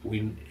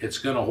 it's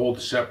going to hold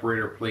the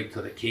separator plate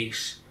to the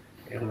case,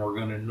 and we're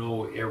going to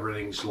know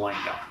everything's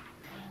lined up.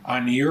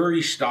 On the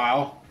early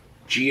style,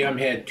 GM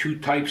had 2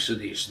 types of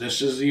these.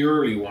 This is the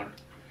early one.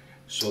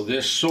 So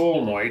this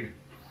solenoid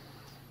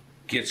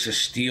gets a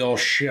steel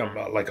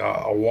shim, like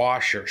a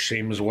washer,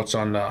 same as what's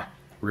on the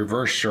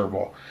reverse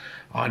servo.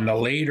 On the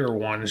later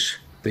ones,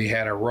 they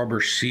had a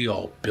rubber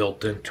seal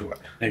built into it.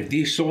 And if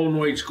these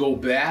solenoids go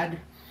bad,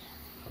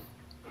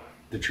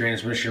 the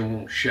transmission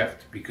won't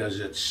shift because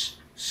it's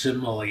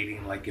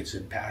simulating like it's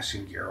in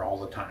passing gear all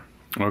the time.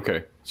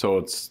 Okay, so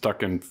it's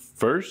stuck in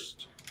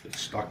first?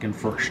 It's stuck in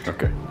first.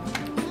 Okay.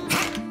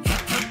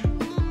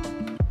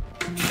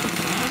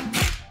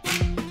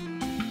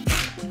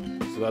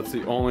 So that's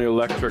the only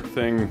electric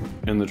thing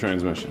in the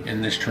transmission?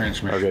 In this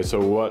transmission. Okay, so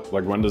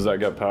when does that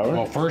get power?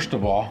 Well, first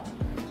of all,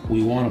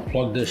 we want to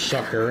plug this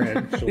sucker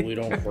in so we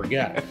don't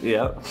forget.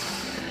 Yeah.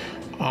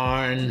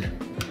 On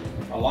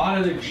a lot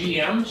of the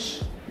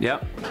GMs,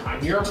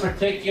 on your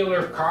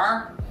particular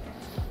car,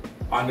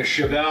 on the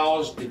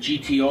Chevelles, the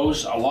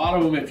GTOs, a lot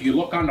of them, if you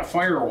look on the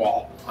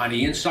firewall, on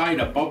the inside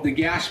above the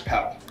gas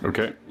pedal,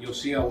 you'll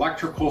see an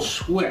electrical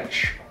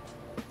switch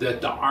that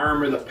the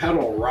arm of the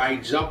pedal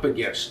rides up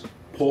against,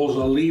 pulls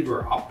a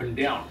lever up and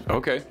down.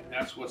 Okay. And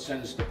that's what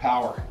sends the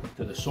power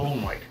to the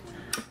solenoid.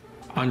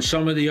 On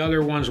some of the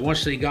other ones,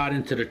 once they got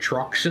into the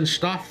trucks and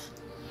stuff,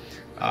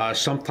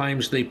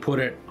 sometimes they put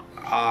it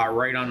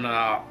right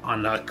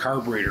on the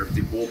carburetor if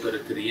they bolted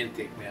it to the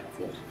intake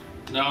manifold.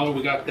 Now that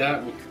we got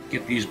that, we'll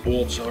get these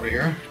bolts out of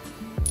here.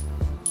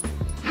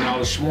 Now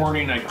this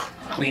morning I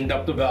cleaned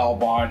up the valve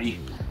body,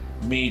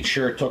 made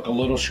sure, took a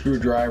little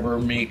screwdriver,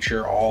 made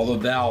sure all the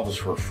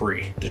valves were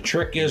free. The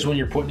trick is when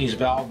you're putting these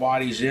valve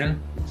bodies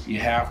in, you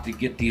have to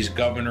get these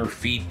governor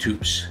feed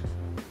tubes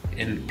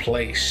in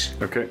place.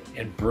 Okay.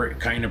 And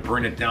kind of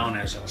bring it down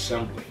as an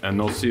assembly. And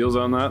no seals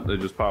on that? They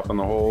just pop in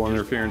the whole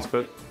interference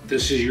bit?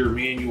 This is your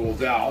manual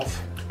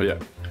valve. Yeah.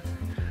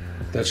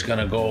 That's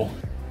gonna go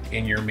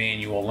in your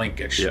manual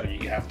linkage. So Yeah.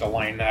 you have to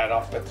line that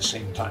up at the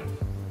same time.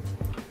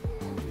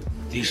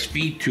 These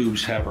feed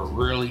tubes have a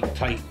really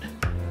tight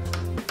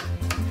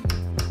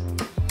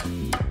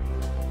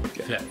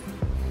fit.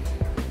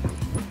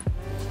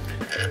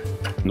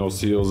 No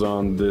seals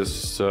on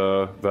this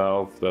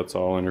valve, that's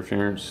all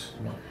interference?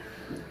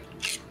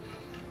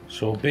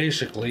 So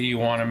basically you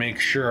want to make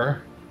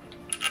sure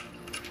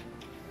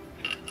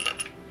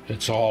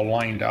it's all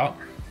lined up,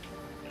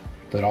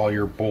 that all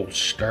your bolts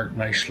start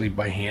nicely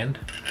by hand.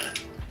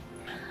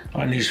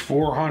 On these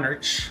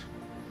 400s,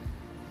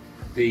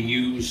 they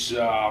use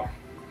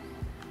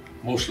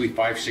mostly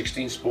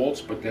 5/16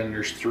 bolts, but then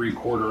there's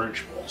 3/4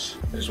 inch bolts.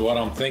 Is what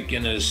I'm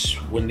thinking is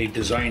when they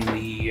designed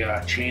the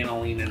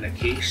channeling in the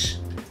case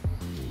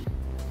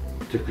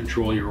to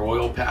control your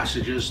oil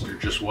passages, there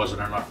just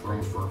wasn't enough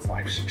room for a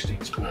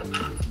 5/16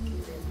 bolt.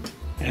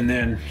 And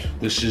then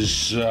this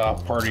is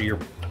part of your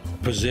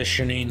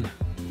positioning.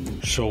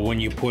 So when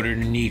you put it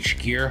in each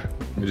gear,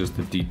 Just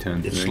a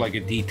detent. it's like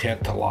a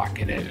detent to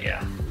lock it in,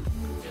 yeah.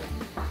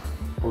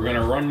 We're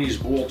gonna run these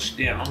bolts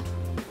down.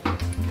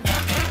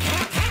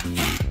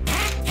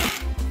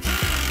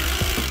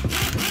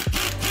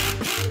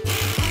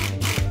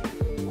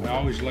 I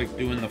always like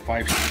doing the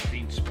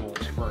 5/16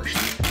 bolts first.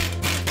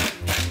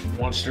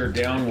 Once they're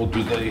down, we'll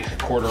do the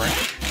 1/4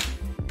 inch.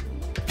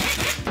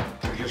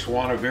 I just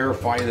want to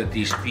verify that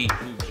these feed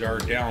tubes are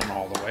down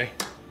all the way.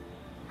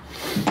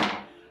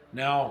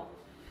 Now,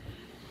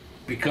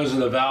 because of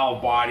the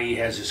valve body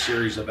has a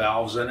series of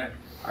valves in it,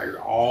 I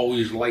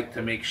always like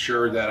to make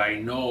sure that I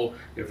know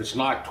if it's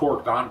not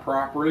torqued on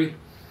properly,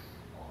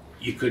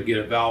 you could get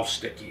a valve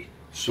sticky.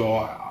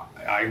 So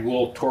I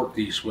will torque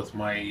these with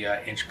my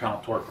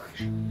inch-pound torque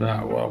wrench.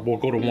 We'll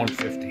go to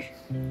 150.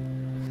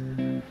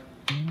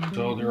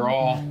 So they're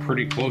all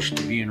pretty close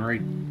to being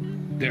right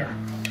there.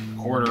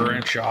 1/4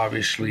 inch,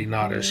 obviously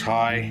not as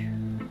high,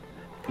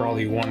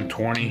 probably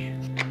 120.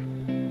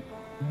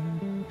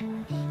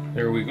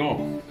 There we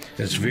go.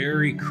 It's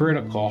very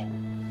critical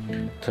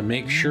to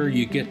make sure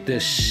you get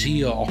this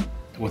seal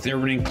with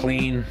everything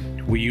clean.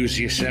 We use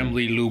the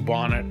assembly lube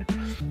on it.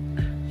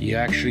 You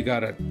actually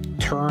got to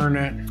turn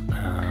it,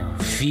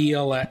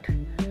 feel it,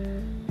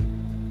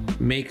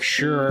 make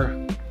sure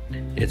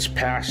it's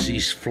past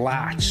these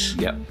flats.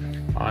 Yep.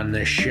 On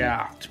this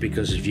shaft,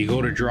 because if you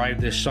go to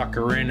drive this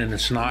sucker in and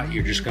it's not,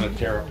 you're just going to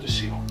tear up the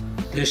seal.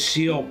 This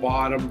seal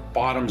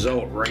bottoms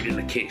out right in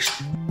the case.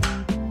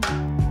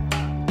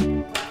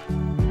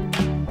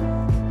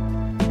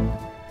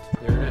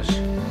 There it is.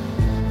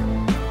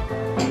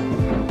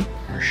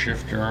 Our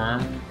shifter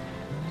arm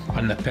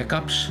on the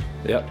pickups.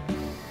 Yep.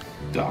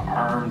 The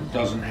arm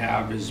doesn't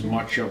have as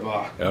much of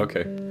a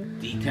Okay.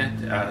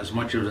 detent, as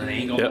much of an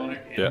angle Yep, on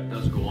it, and yep. it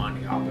does go on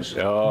the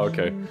opposite. Oh,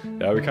 okay.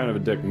 Yeah, it'd be kind of a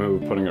dick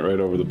move putting it right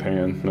over the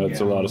pan.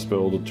 That's a Yeah. lot of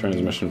spilled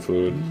transmission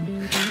fluid.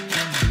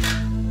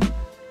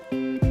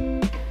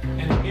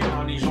 And again,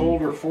 on these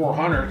older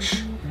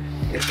 400s,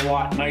 it's a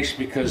lot nice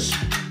because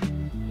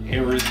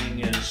everything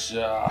is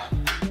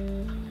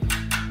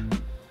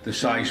the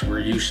size we're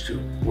used to.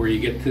 Where you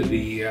get to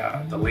the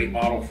late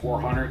model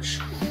 400s,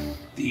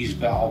 these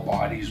valve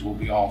bodies will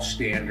be all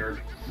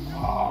standard.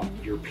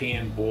 Your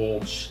pan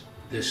bolts,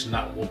 this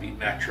nut will be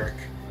metric.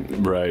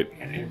 Right.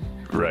 And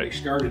Right. they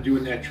started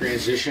doing that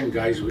transition,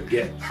 guys would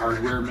get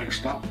hardware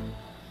mixed up.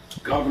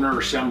 Governor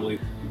assembly,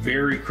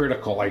 very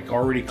critical. I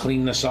already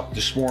cleaned this up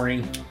this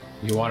morning.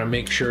 You want to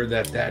make sure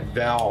that that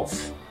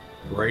valve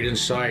right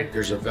inside,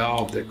 there's a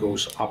valve that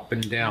goes up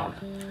and down.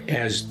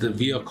 As the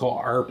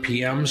vehicle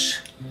RPMs,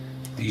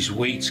 these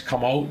weights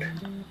come out,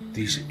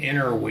 these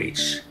inner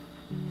weights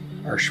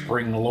are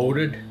spring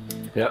loaded.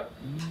 Yep.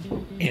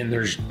 And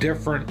there's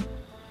different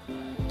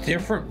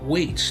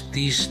weights.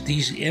 These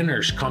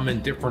inners come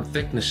in different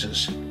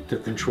thicknesses to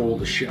control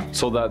the shift.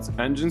 So that's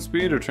engine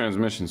speed or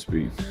transmission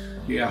speed?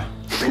 Yeah.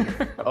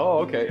 Oh,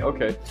 okay,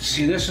 okay.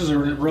 See, this is a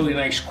really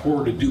nice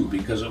core to do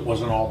because it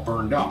wasn't all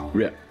burned up.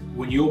 Yeah.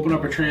 When you open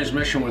up a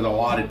transmission with a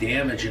lot of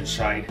damage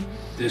inside,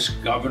 this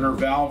governor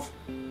valve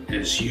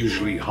is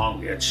usually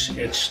hung.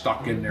 It's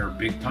stuck in there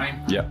big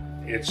time. Yeah.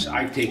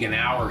 I've taken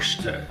hours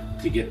to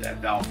get that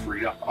valve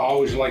freed up. I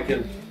always like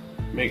to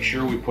make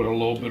sure we put a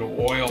little bit of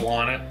oil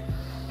on it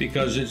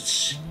because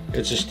it's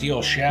a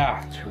steel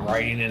shaft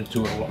riding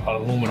into an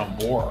aluminum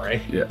bore,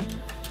 right? Yeah.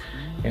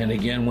 And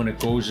again, when it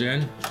goes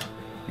in,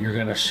 you're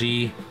gonna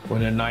see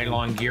when the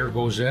nylon gear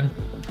goes in,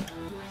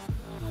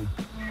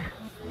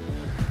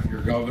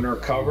 your governor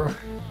cover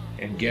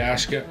and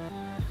gasket.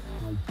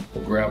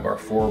 We'll grab our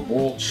 4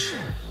 bolts.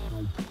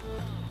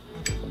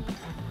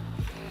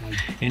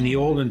 In the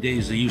olden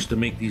days, they used to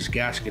make these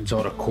gaskets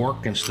out of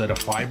cork instead of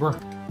fiber,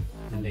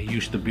 and they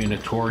used to be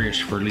notorious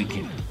for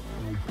leaking.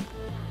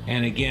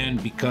 And again,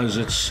 because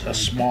it's a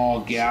small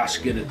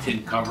gasket, a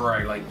tin cover,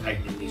 I like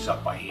tightening these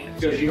up by hand.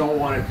 Because you don't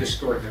want to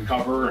distort the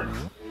cover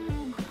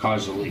and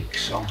cause a leak,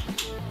 so.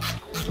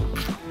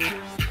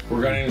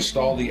 We're gonna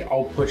install the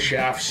output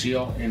shaft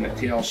seal in the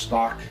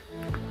tailstock.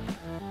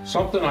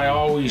 Something I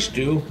always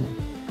do,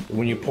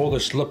 when you pull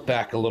this lip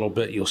back a little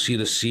bit, you'll see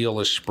the seal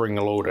is spring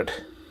loaded.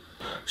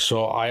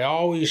 So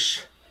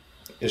it's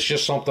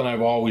just something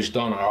I've always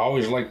done. I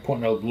always like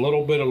putting a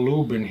little bit of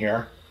lube in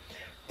here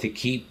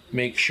to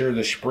make sure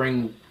the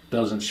spring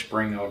doesn't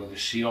spring out of the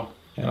seal.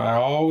 And I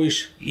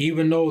always,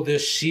 even though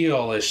this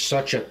seal is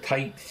such a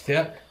tight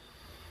fit,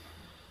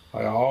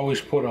 I always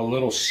put a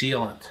little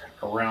sealant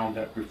around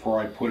it before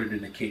I put it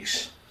in the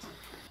case.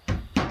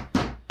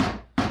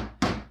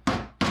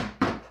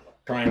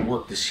 Try and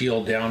work the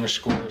seal down as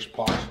square as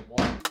possible.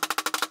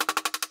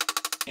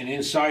 And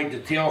inside the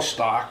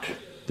tailstock,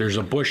 there's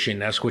a bushing.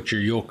 That's what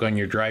your yoke on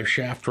your drive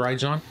shaft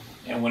rides on.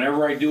 And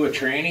whenever I do a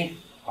tranny,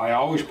 I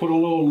always put a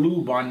little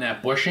lube on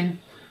that bushing,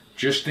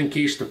 just in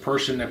case the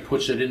person that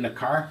puts it in the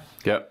car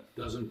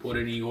doesn't put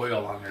any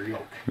oil on their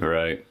yoke.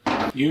 Right.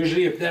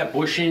 Usually if that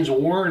bushing's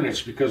worn,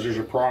 it's because there's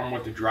a problem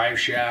with the drive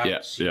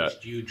shaft,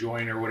 U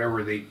joint or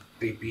whatever, they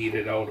beat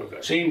it out of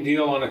it. Same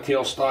deal on a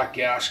tailstock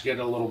gasket,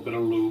 a little bit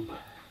of lube.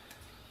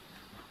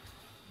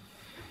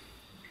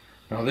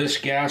 Now this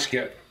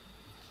gasket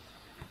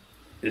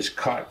is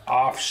cut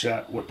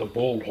offset with the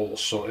bolt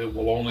holes, so it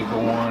will only go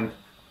on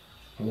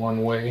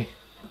one way.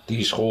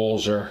 These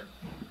holes are,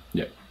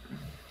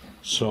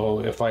 so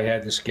if I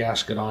had this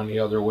gasket on the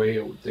other way,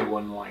 they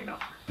wouldn't line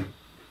up.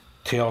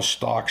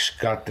 Tailstock's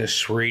got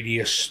this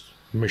radius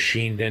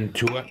machined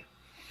into it.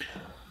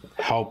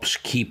 Helps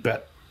keep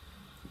it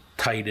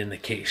tight in the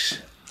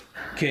case.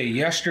 Okay,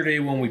 yesterday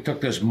when we took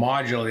this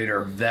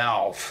modulator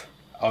valve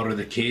out of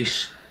the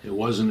case, it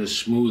wasn't as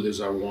smooth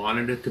as I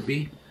wanted it to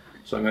be.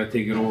 So I'm going to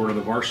take it over to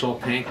the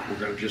Varsol tank. We're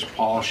going to just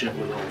polish it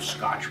with a little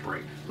Scotch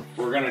Brite.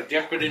 We're going to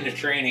dip it in the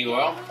tranny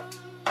oil.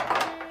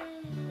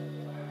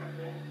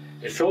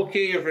 It's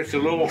okay if it's a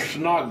little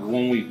snug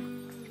when we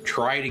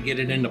try to get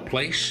it into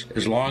place,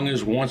 as long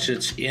as once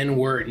it's in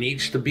where it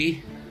needs to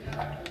be,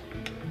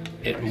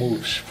 it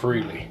moves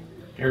freely.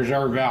 Here's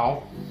our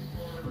valve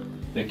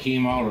that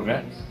came out of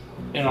it.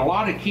 In a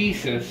lot of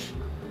cases,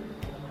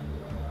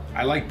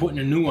 I like putting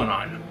a new one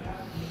on.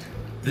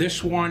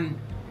 This one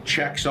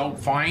checks out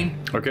fine.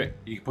 Okay.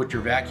 You can put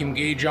your vacuum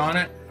gauge on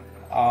it.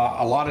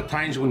 A lot of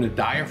times when the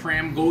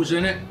diaphragm goes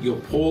in it, you'll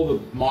pull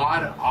the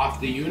mod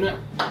off the unit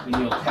and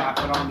you'll tap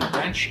it on the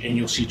bench and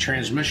you'll see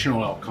transmission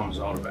oil comes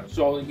out of it.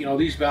 So, you know,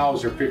 these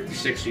valves are $50,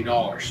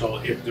 $60. So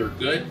if they're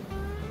good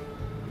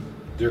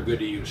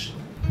to use.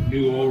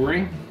 New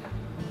O-ring,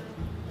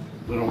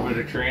 little bit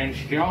of trans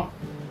gel.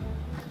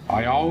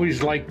 I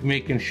always like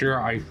making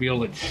sure I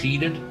feel it's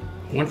seated.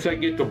 Once I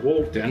get the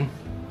bolt in,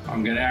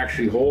 I'm gonna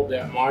actually hold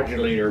that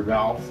modulator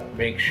valve,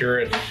 make sure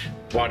it's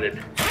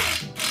butted.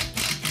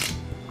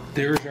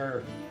 There's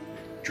our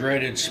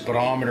dreaded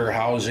speedometer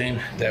housing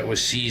that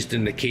was seized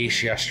in the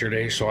case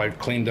yesterday, so I've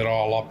cleaned it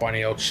all up on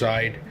the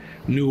outside.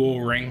 New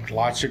O-ring,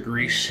 lots of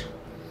grease.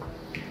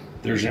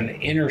 There's an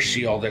inner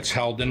seal that's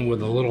held in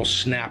with a little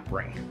snap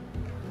ring,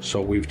 so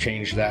we've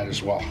changed that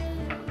as well.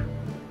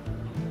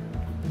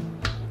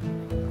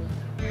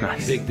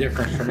 Nice. Big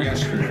difference from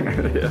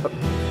yesterday.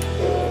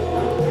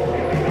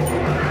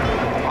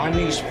 On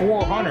these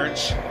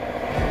 400s,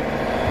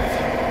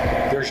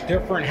 there's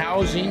different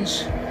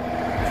housings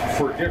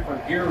for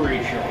different gear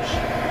ratios,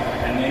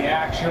 and they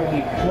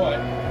actually put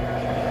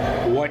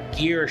what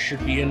gear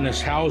should be in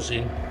this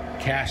housing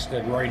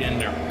casted right in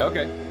there.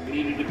 Okay. If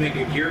you needed to make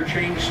a gear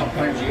change,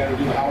 sometimes you got to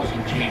do a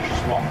housing change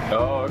as well.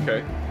 Oh,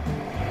 okay.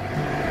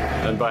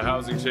 And by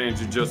housing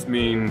change, you just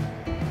mean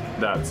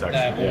that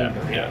section.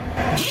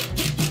 Yeah.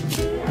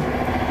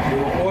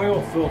 Your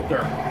oil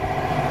filter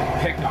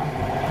pickup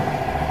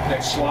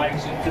that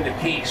slides into the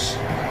case.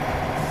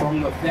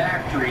 From the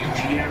factory,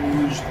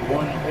 GM used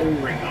one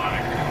O-ring on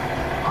it.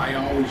 I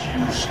always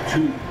use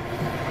two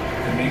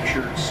to make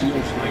sure it seals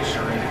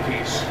nicer in the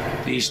case.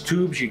 These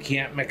tubes, you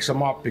can't mix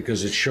them up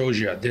because it shows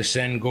you this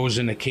end goes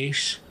in the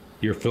case,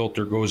 your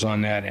filter goes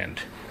on that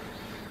end.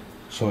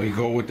 So you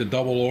go with the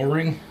double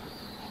O-ring,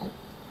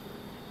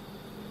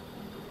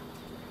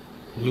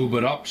 lube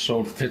it up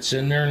so it fits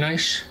in there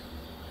nice,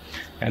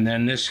 and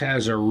then this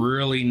has a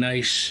really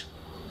nice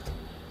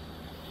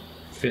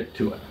fit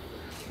to it.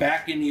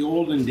 Back in the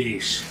olden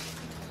days,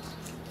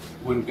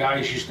 when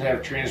guys used to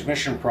have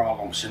transmission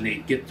problems and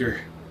they'd get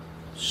their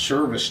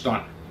service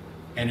done,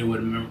 and it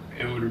would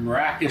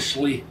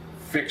miraculously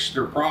fix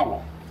their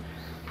problem.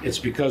 It's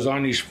because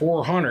on these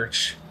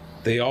 400s,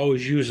 they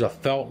always use a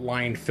felt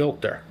line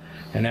filter.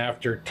 And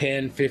after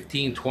 10,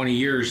 15, 20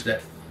 years,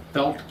 that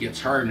felt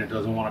gets hard and it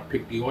doesn't want to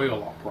pick the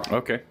oil up properly.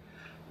 Okay.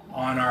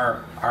 On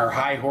our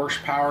high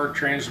horsepower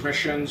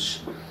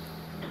transmissions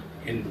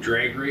in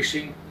drag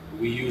racing,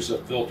 we use a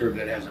filter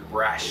that has a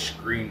brass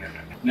screen in it.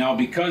 Now,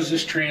 because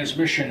this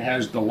transmission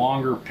has the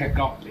longer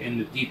pickup and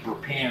the deeper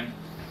pan,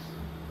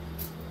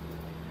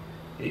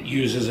 it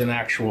uses an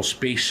actual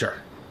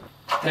spacer.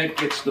 That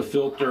gets the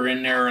filter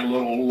in there a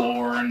little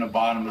lower in the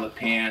bottom of the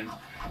pan.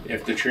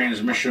 If the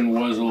transmission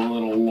was a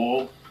little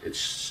low,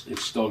 it's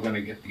still going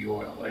to get the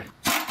oil there.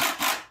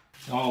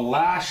 Now,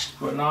 last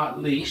but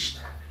not least,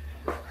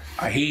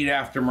 I hate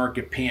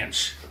aftermarket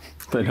pans.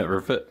 They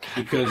never fit.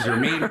 Because they're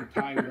made in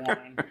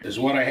Taiwan. Is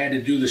what I had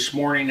to do this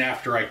morning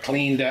after I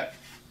cleaned it.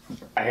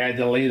 I had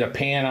to lay the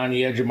pan on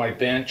the edge of my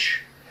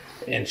bench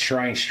and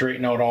try and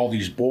straighten out all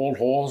these bolt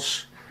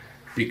holes,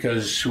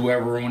 because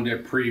whoever owned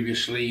it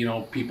previously, you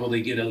know, people,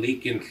 they get a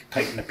leak and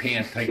tighten the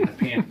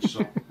pan.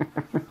 So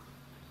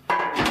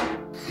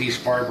these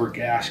barber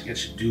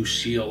gaskets do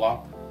seal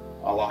up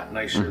a lot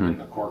nicer than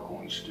the cork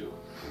ones do.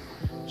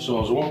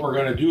 So what we're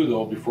gonna do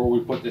though, before we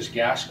put this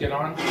gasket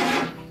on,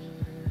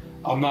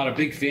 I'm not a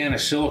big fan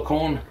of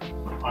silicone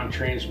on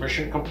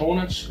transmission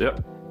components.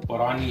 Yep. But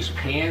on these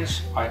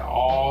pans, I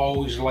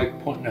always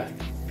like putting a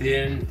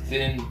thin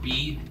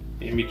bead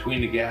in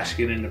between the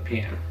gasket and the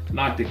pan.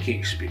 Not the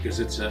case, because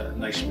it's a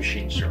nice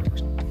machine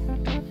surface.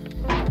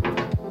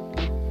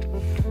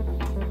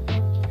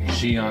 You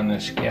see on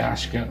this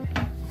gasket,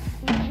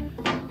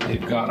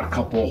 they've got a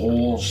couple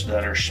holes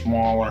that are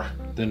smaller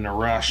than the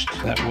rest.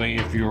 That way,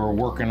 if you were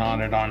working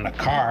on it on the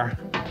car,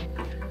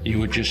 you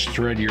would just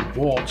thread your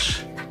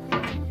bolts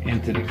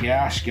into the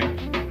gasket,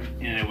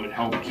 and it would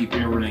help keep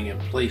everything in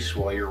place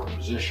while you're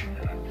positioning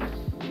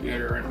it. Get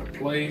her into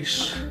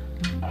place.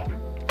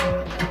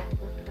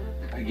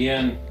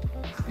 Again,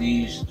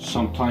 these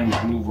sometimes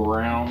move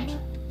around,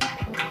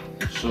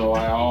 so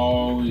I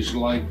always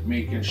like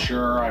making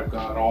sure I've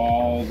got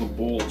all the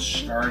bolts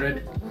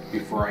started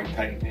before I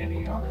tighten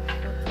any up.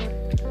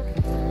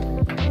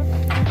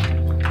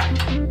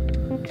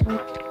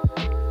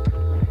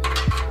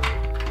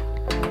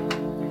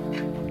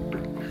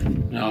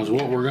 Now is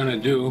what we're gonna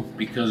do,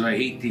 because I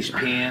hate these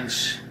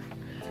pans,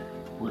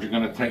 we're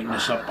gonna tighten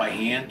this up by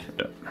hand,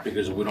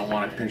 because we don't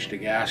want to pinch the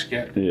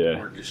gasket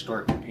or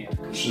distort the pan.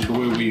 This is the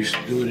way we used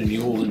to do it in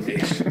the olden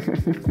days.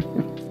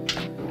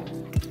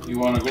 You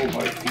want to go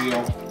by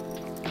feel.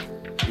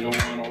 You don't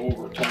want to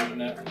over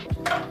tighten it.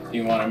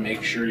 You want to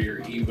make sure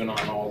you're even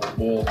on all the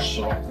bolts.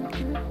 So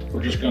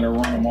we're just going to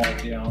run them all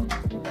down,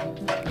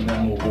 and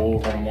then we'll go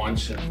over them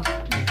once and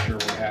make sure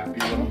we're happy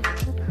with them.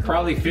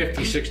 Probably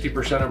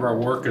 50–60% of our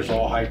work is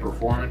all high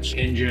performance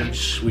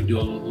engines. We do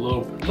a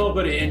little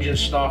bit of engine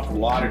stuff, a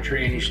lot of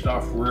tranny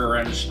stuff, rear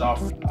end stuff.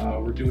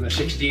 We're doing a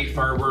 68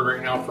 Firebird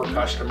right now for a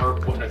customer,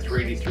 putting a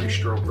 383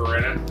 stroker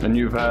in it. And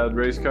you've had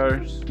race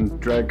cars and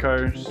drag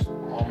cars?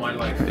 All my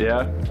life.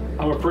 Yeah?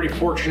 I'm a pretty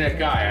fortunate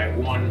guy. I've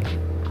won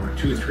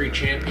 2–3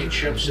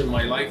 championships in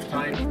my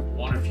lifetime,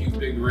 won a few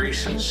big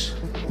races,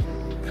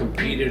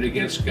 competed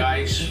against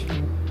guys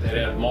that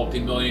have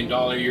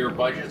multi-million-dollar a year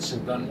budgets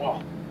and done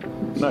well.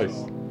 Nice.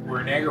 We're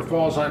in Niagara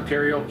Falls,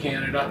 Ontario,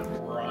 Canada.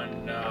 We're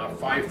on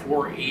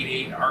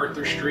 5488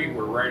 Arthur Street.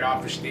 We're right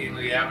off of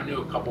Stanley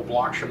Avenue, a couple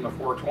blocks from the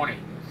 420.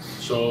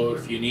 So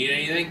if you need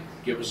anything,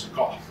 give us a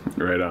call.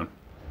 Right on.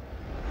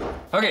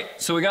 Okay,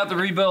 so we got the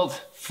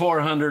rebuilt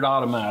 400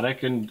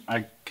 automatic, and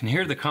I can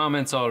hear the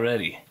comments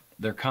already.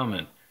 They're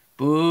coming.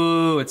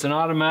 Boo, it's an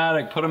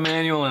automatic, put a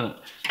manual in it.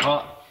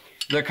 Well,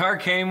 the car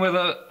came with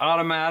an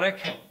automatic,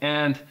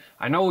 and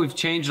I know we've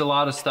changed a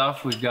lot of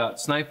stuff. We've got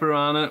sniper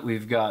on it,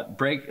 we've got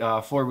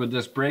forward with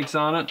disc brakes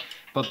on it,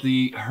 but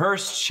the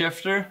Hurst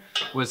shifter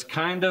was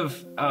kind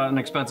of an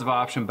expensive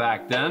option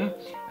back then,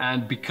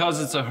 and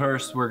because it's a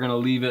Hurst, we're gonna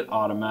leave it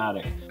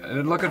automatic.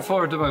 Looking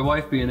forward to my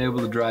wife being able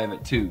to drive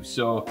it too.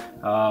 So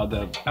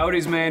the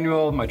Audi's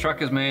manual, my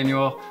truck is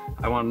manual.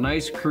 I want a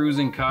nice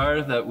cruising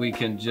car that we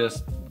can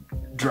just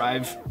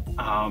drive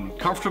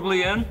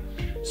comfortably in.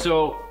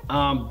 So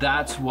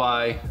that's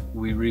why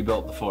we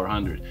rebuilt the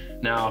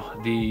 400. Now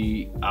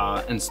the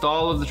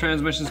install of the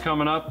transmission's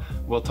coming up.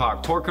 We'll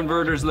talk torque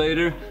converters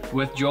later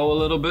with Joe a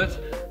little bit.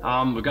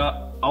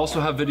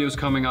 Also have videos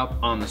coming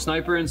up on the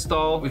sniper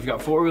install. We've got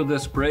 4-wheel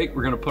disc brake.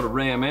 We're gonna put a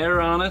Ram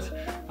Air on it,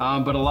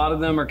 but a lot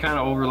of them are kind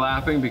of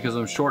overlapping because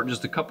I'm short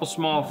just a couple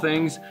small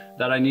things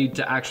that I need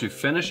to actually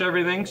finish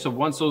everything. So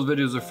once those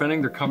videos are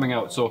finished, they're coming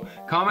out. So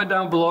comment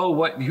down below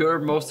what you're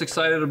most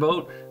excited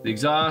about: the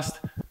exhaust,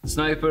 the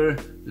sniper,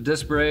 the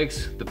disc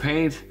brakes, the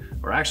paint,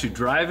 or actually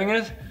driving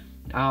it.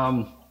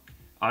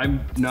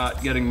 I'm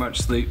not getting much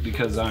sleep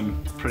because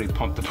I'm pretty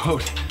pumped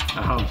about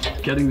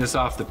getting this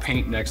off the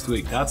paint next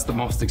week. That's the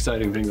most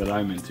exciting thing that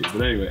I'm into.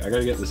 But anyway, I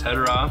gotta get this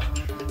header off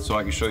so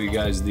I can show you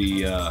guys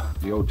the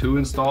O2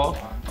 install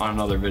on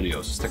another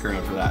video. So stick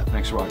around for that.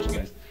 Thanks for watching,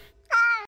 guys.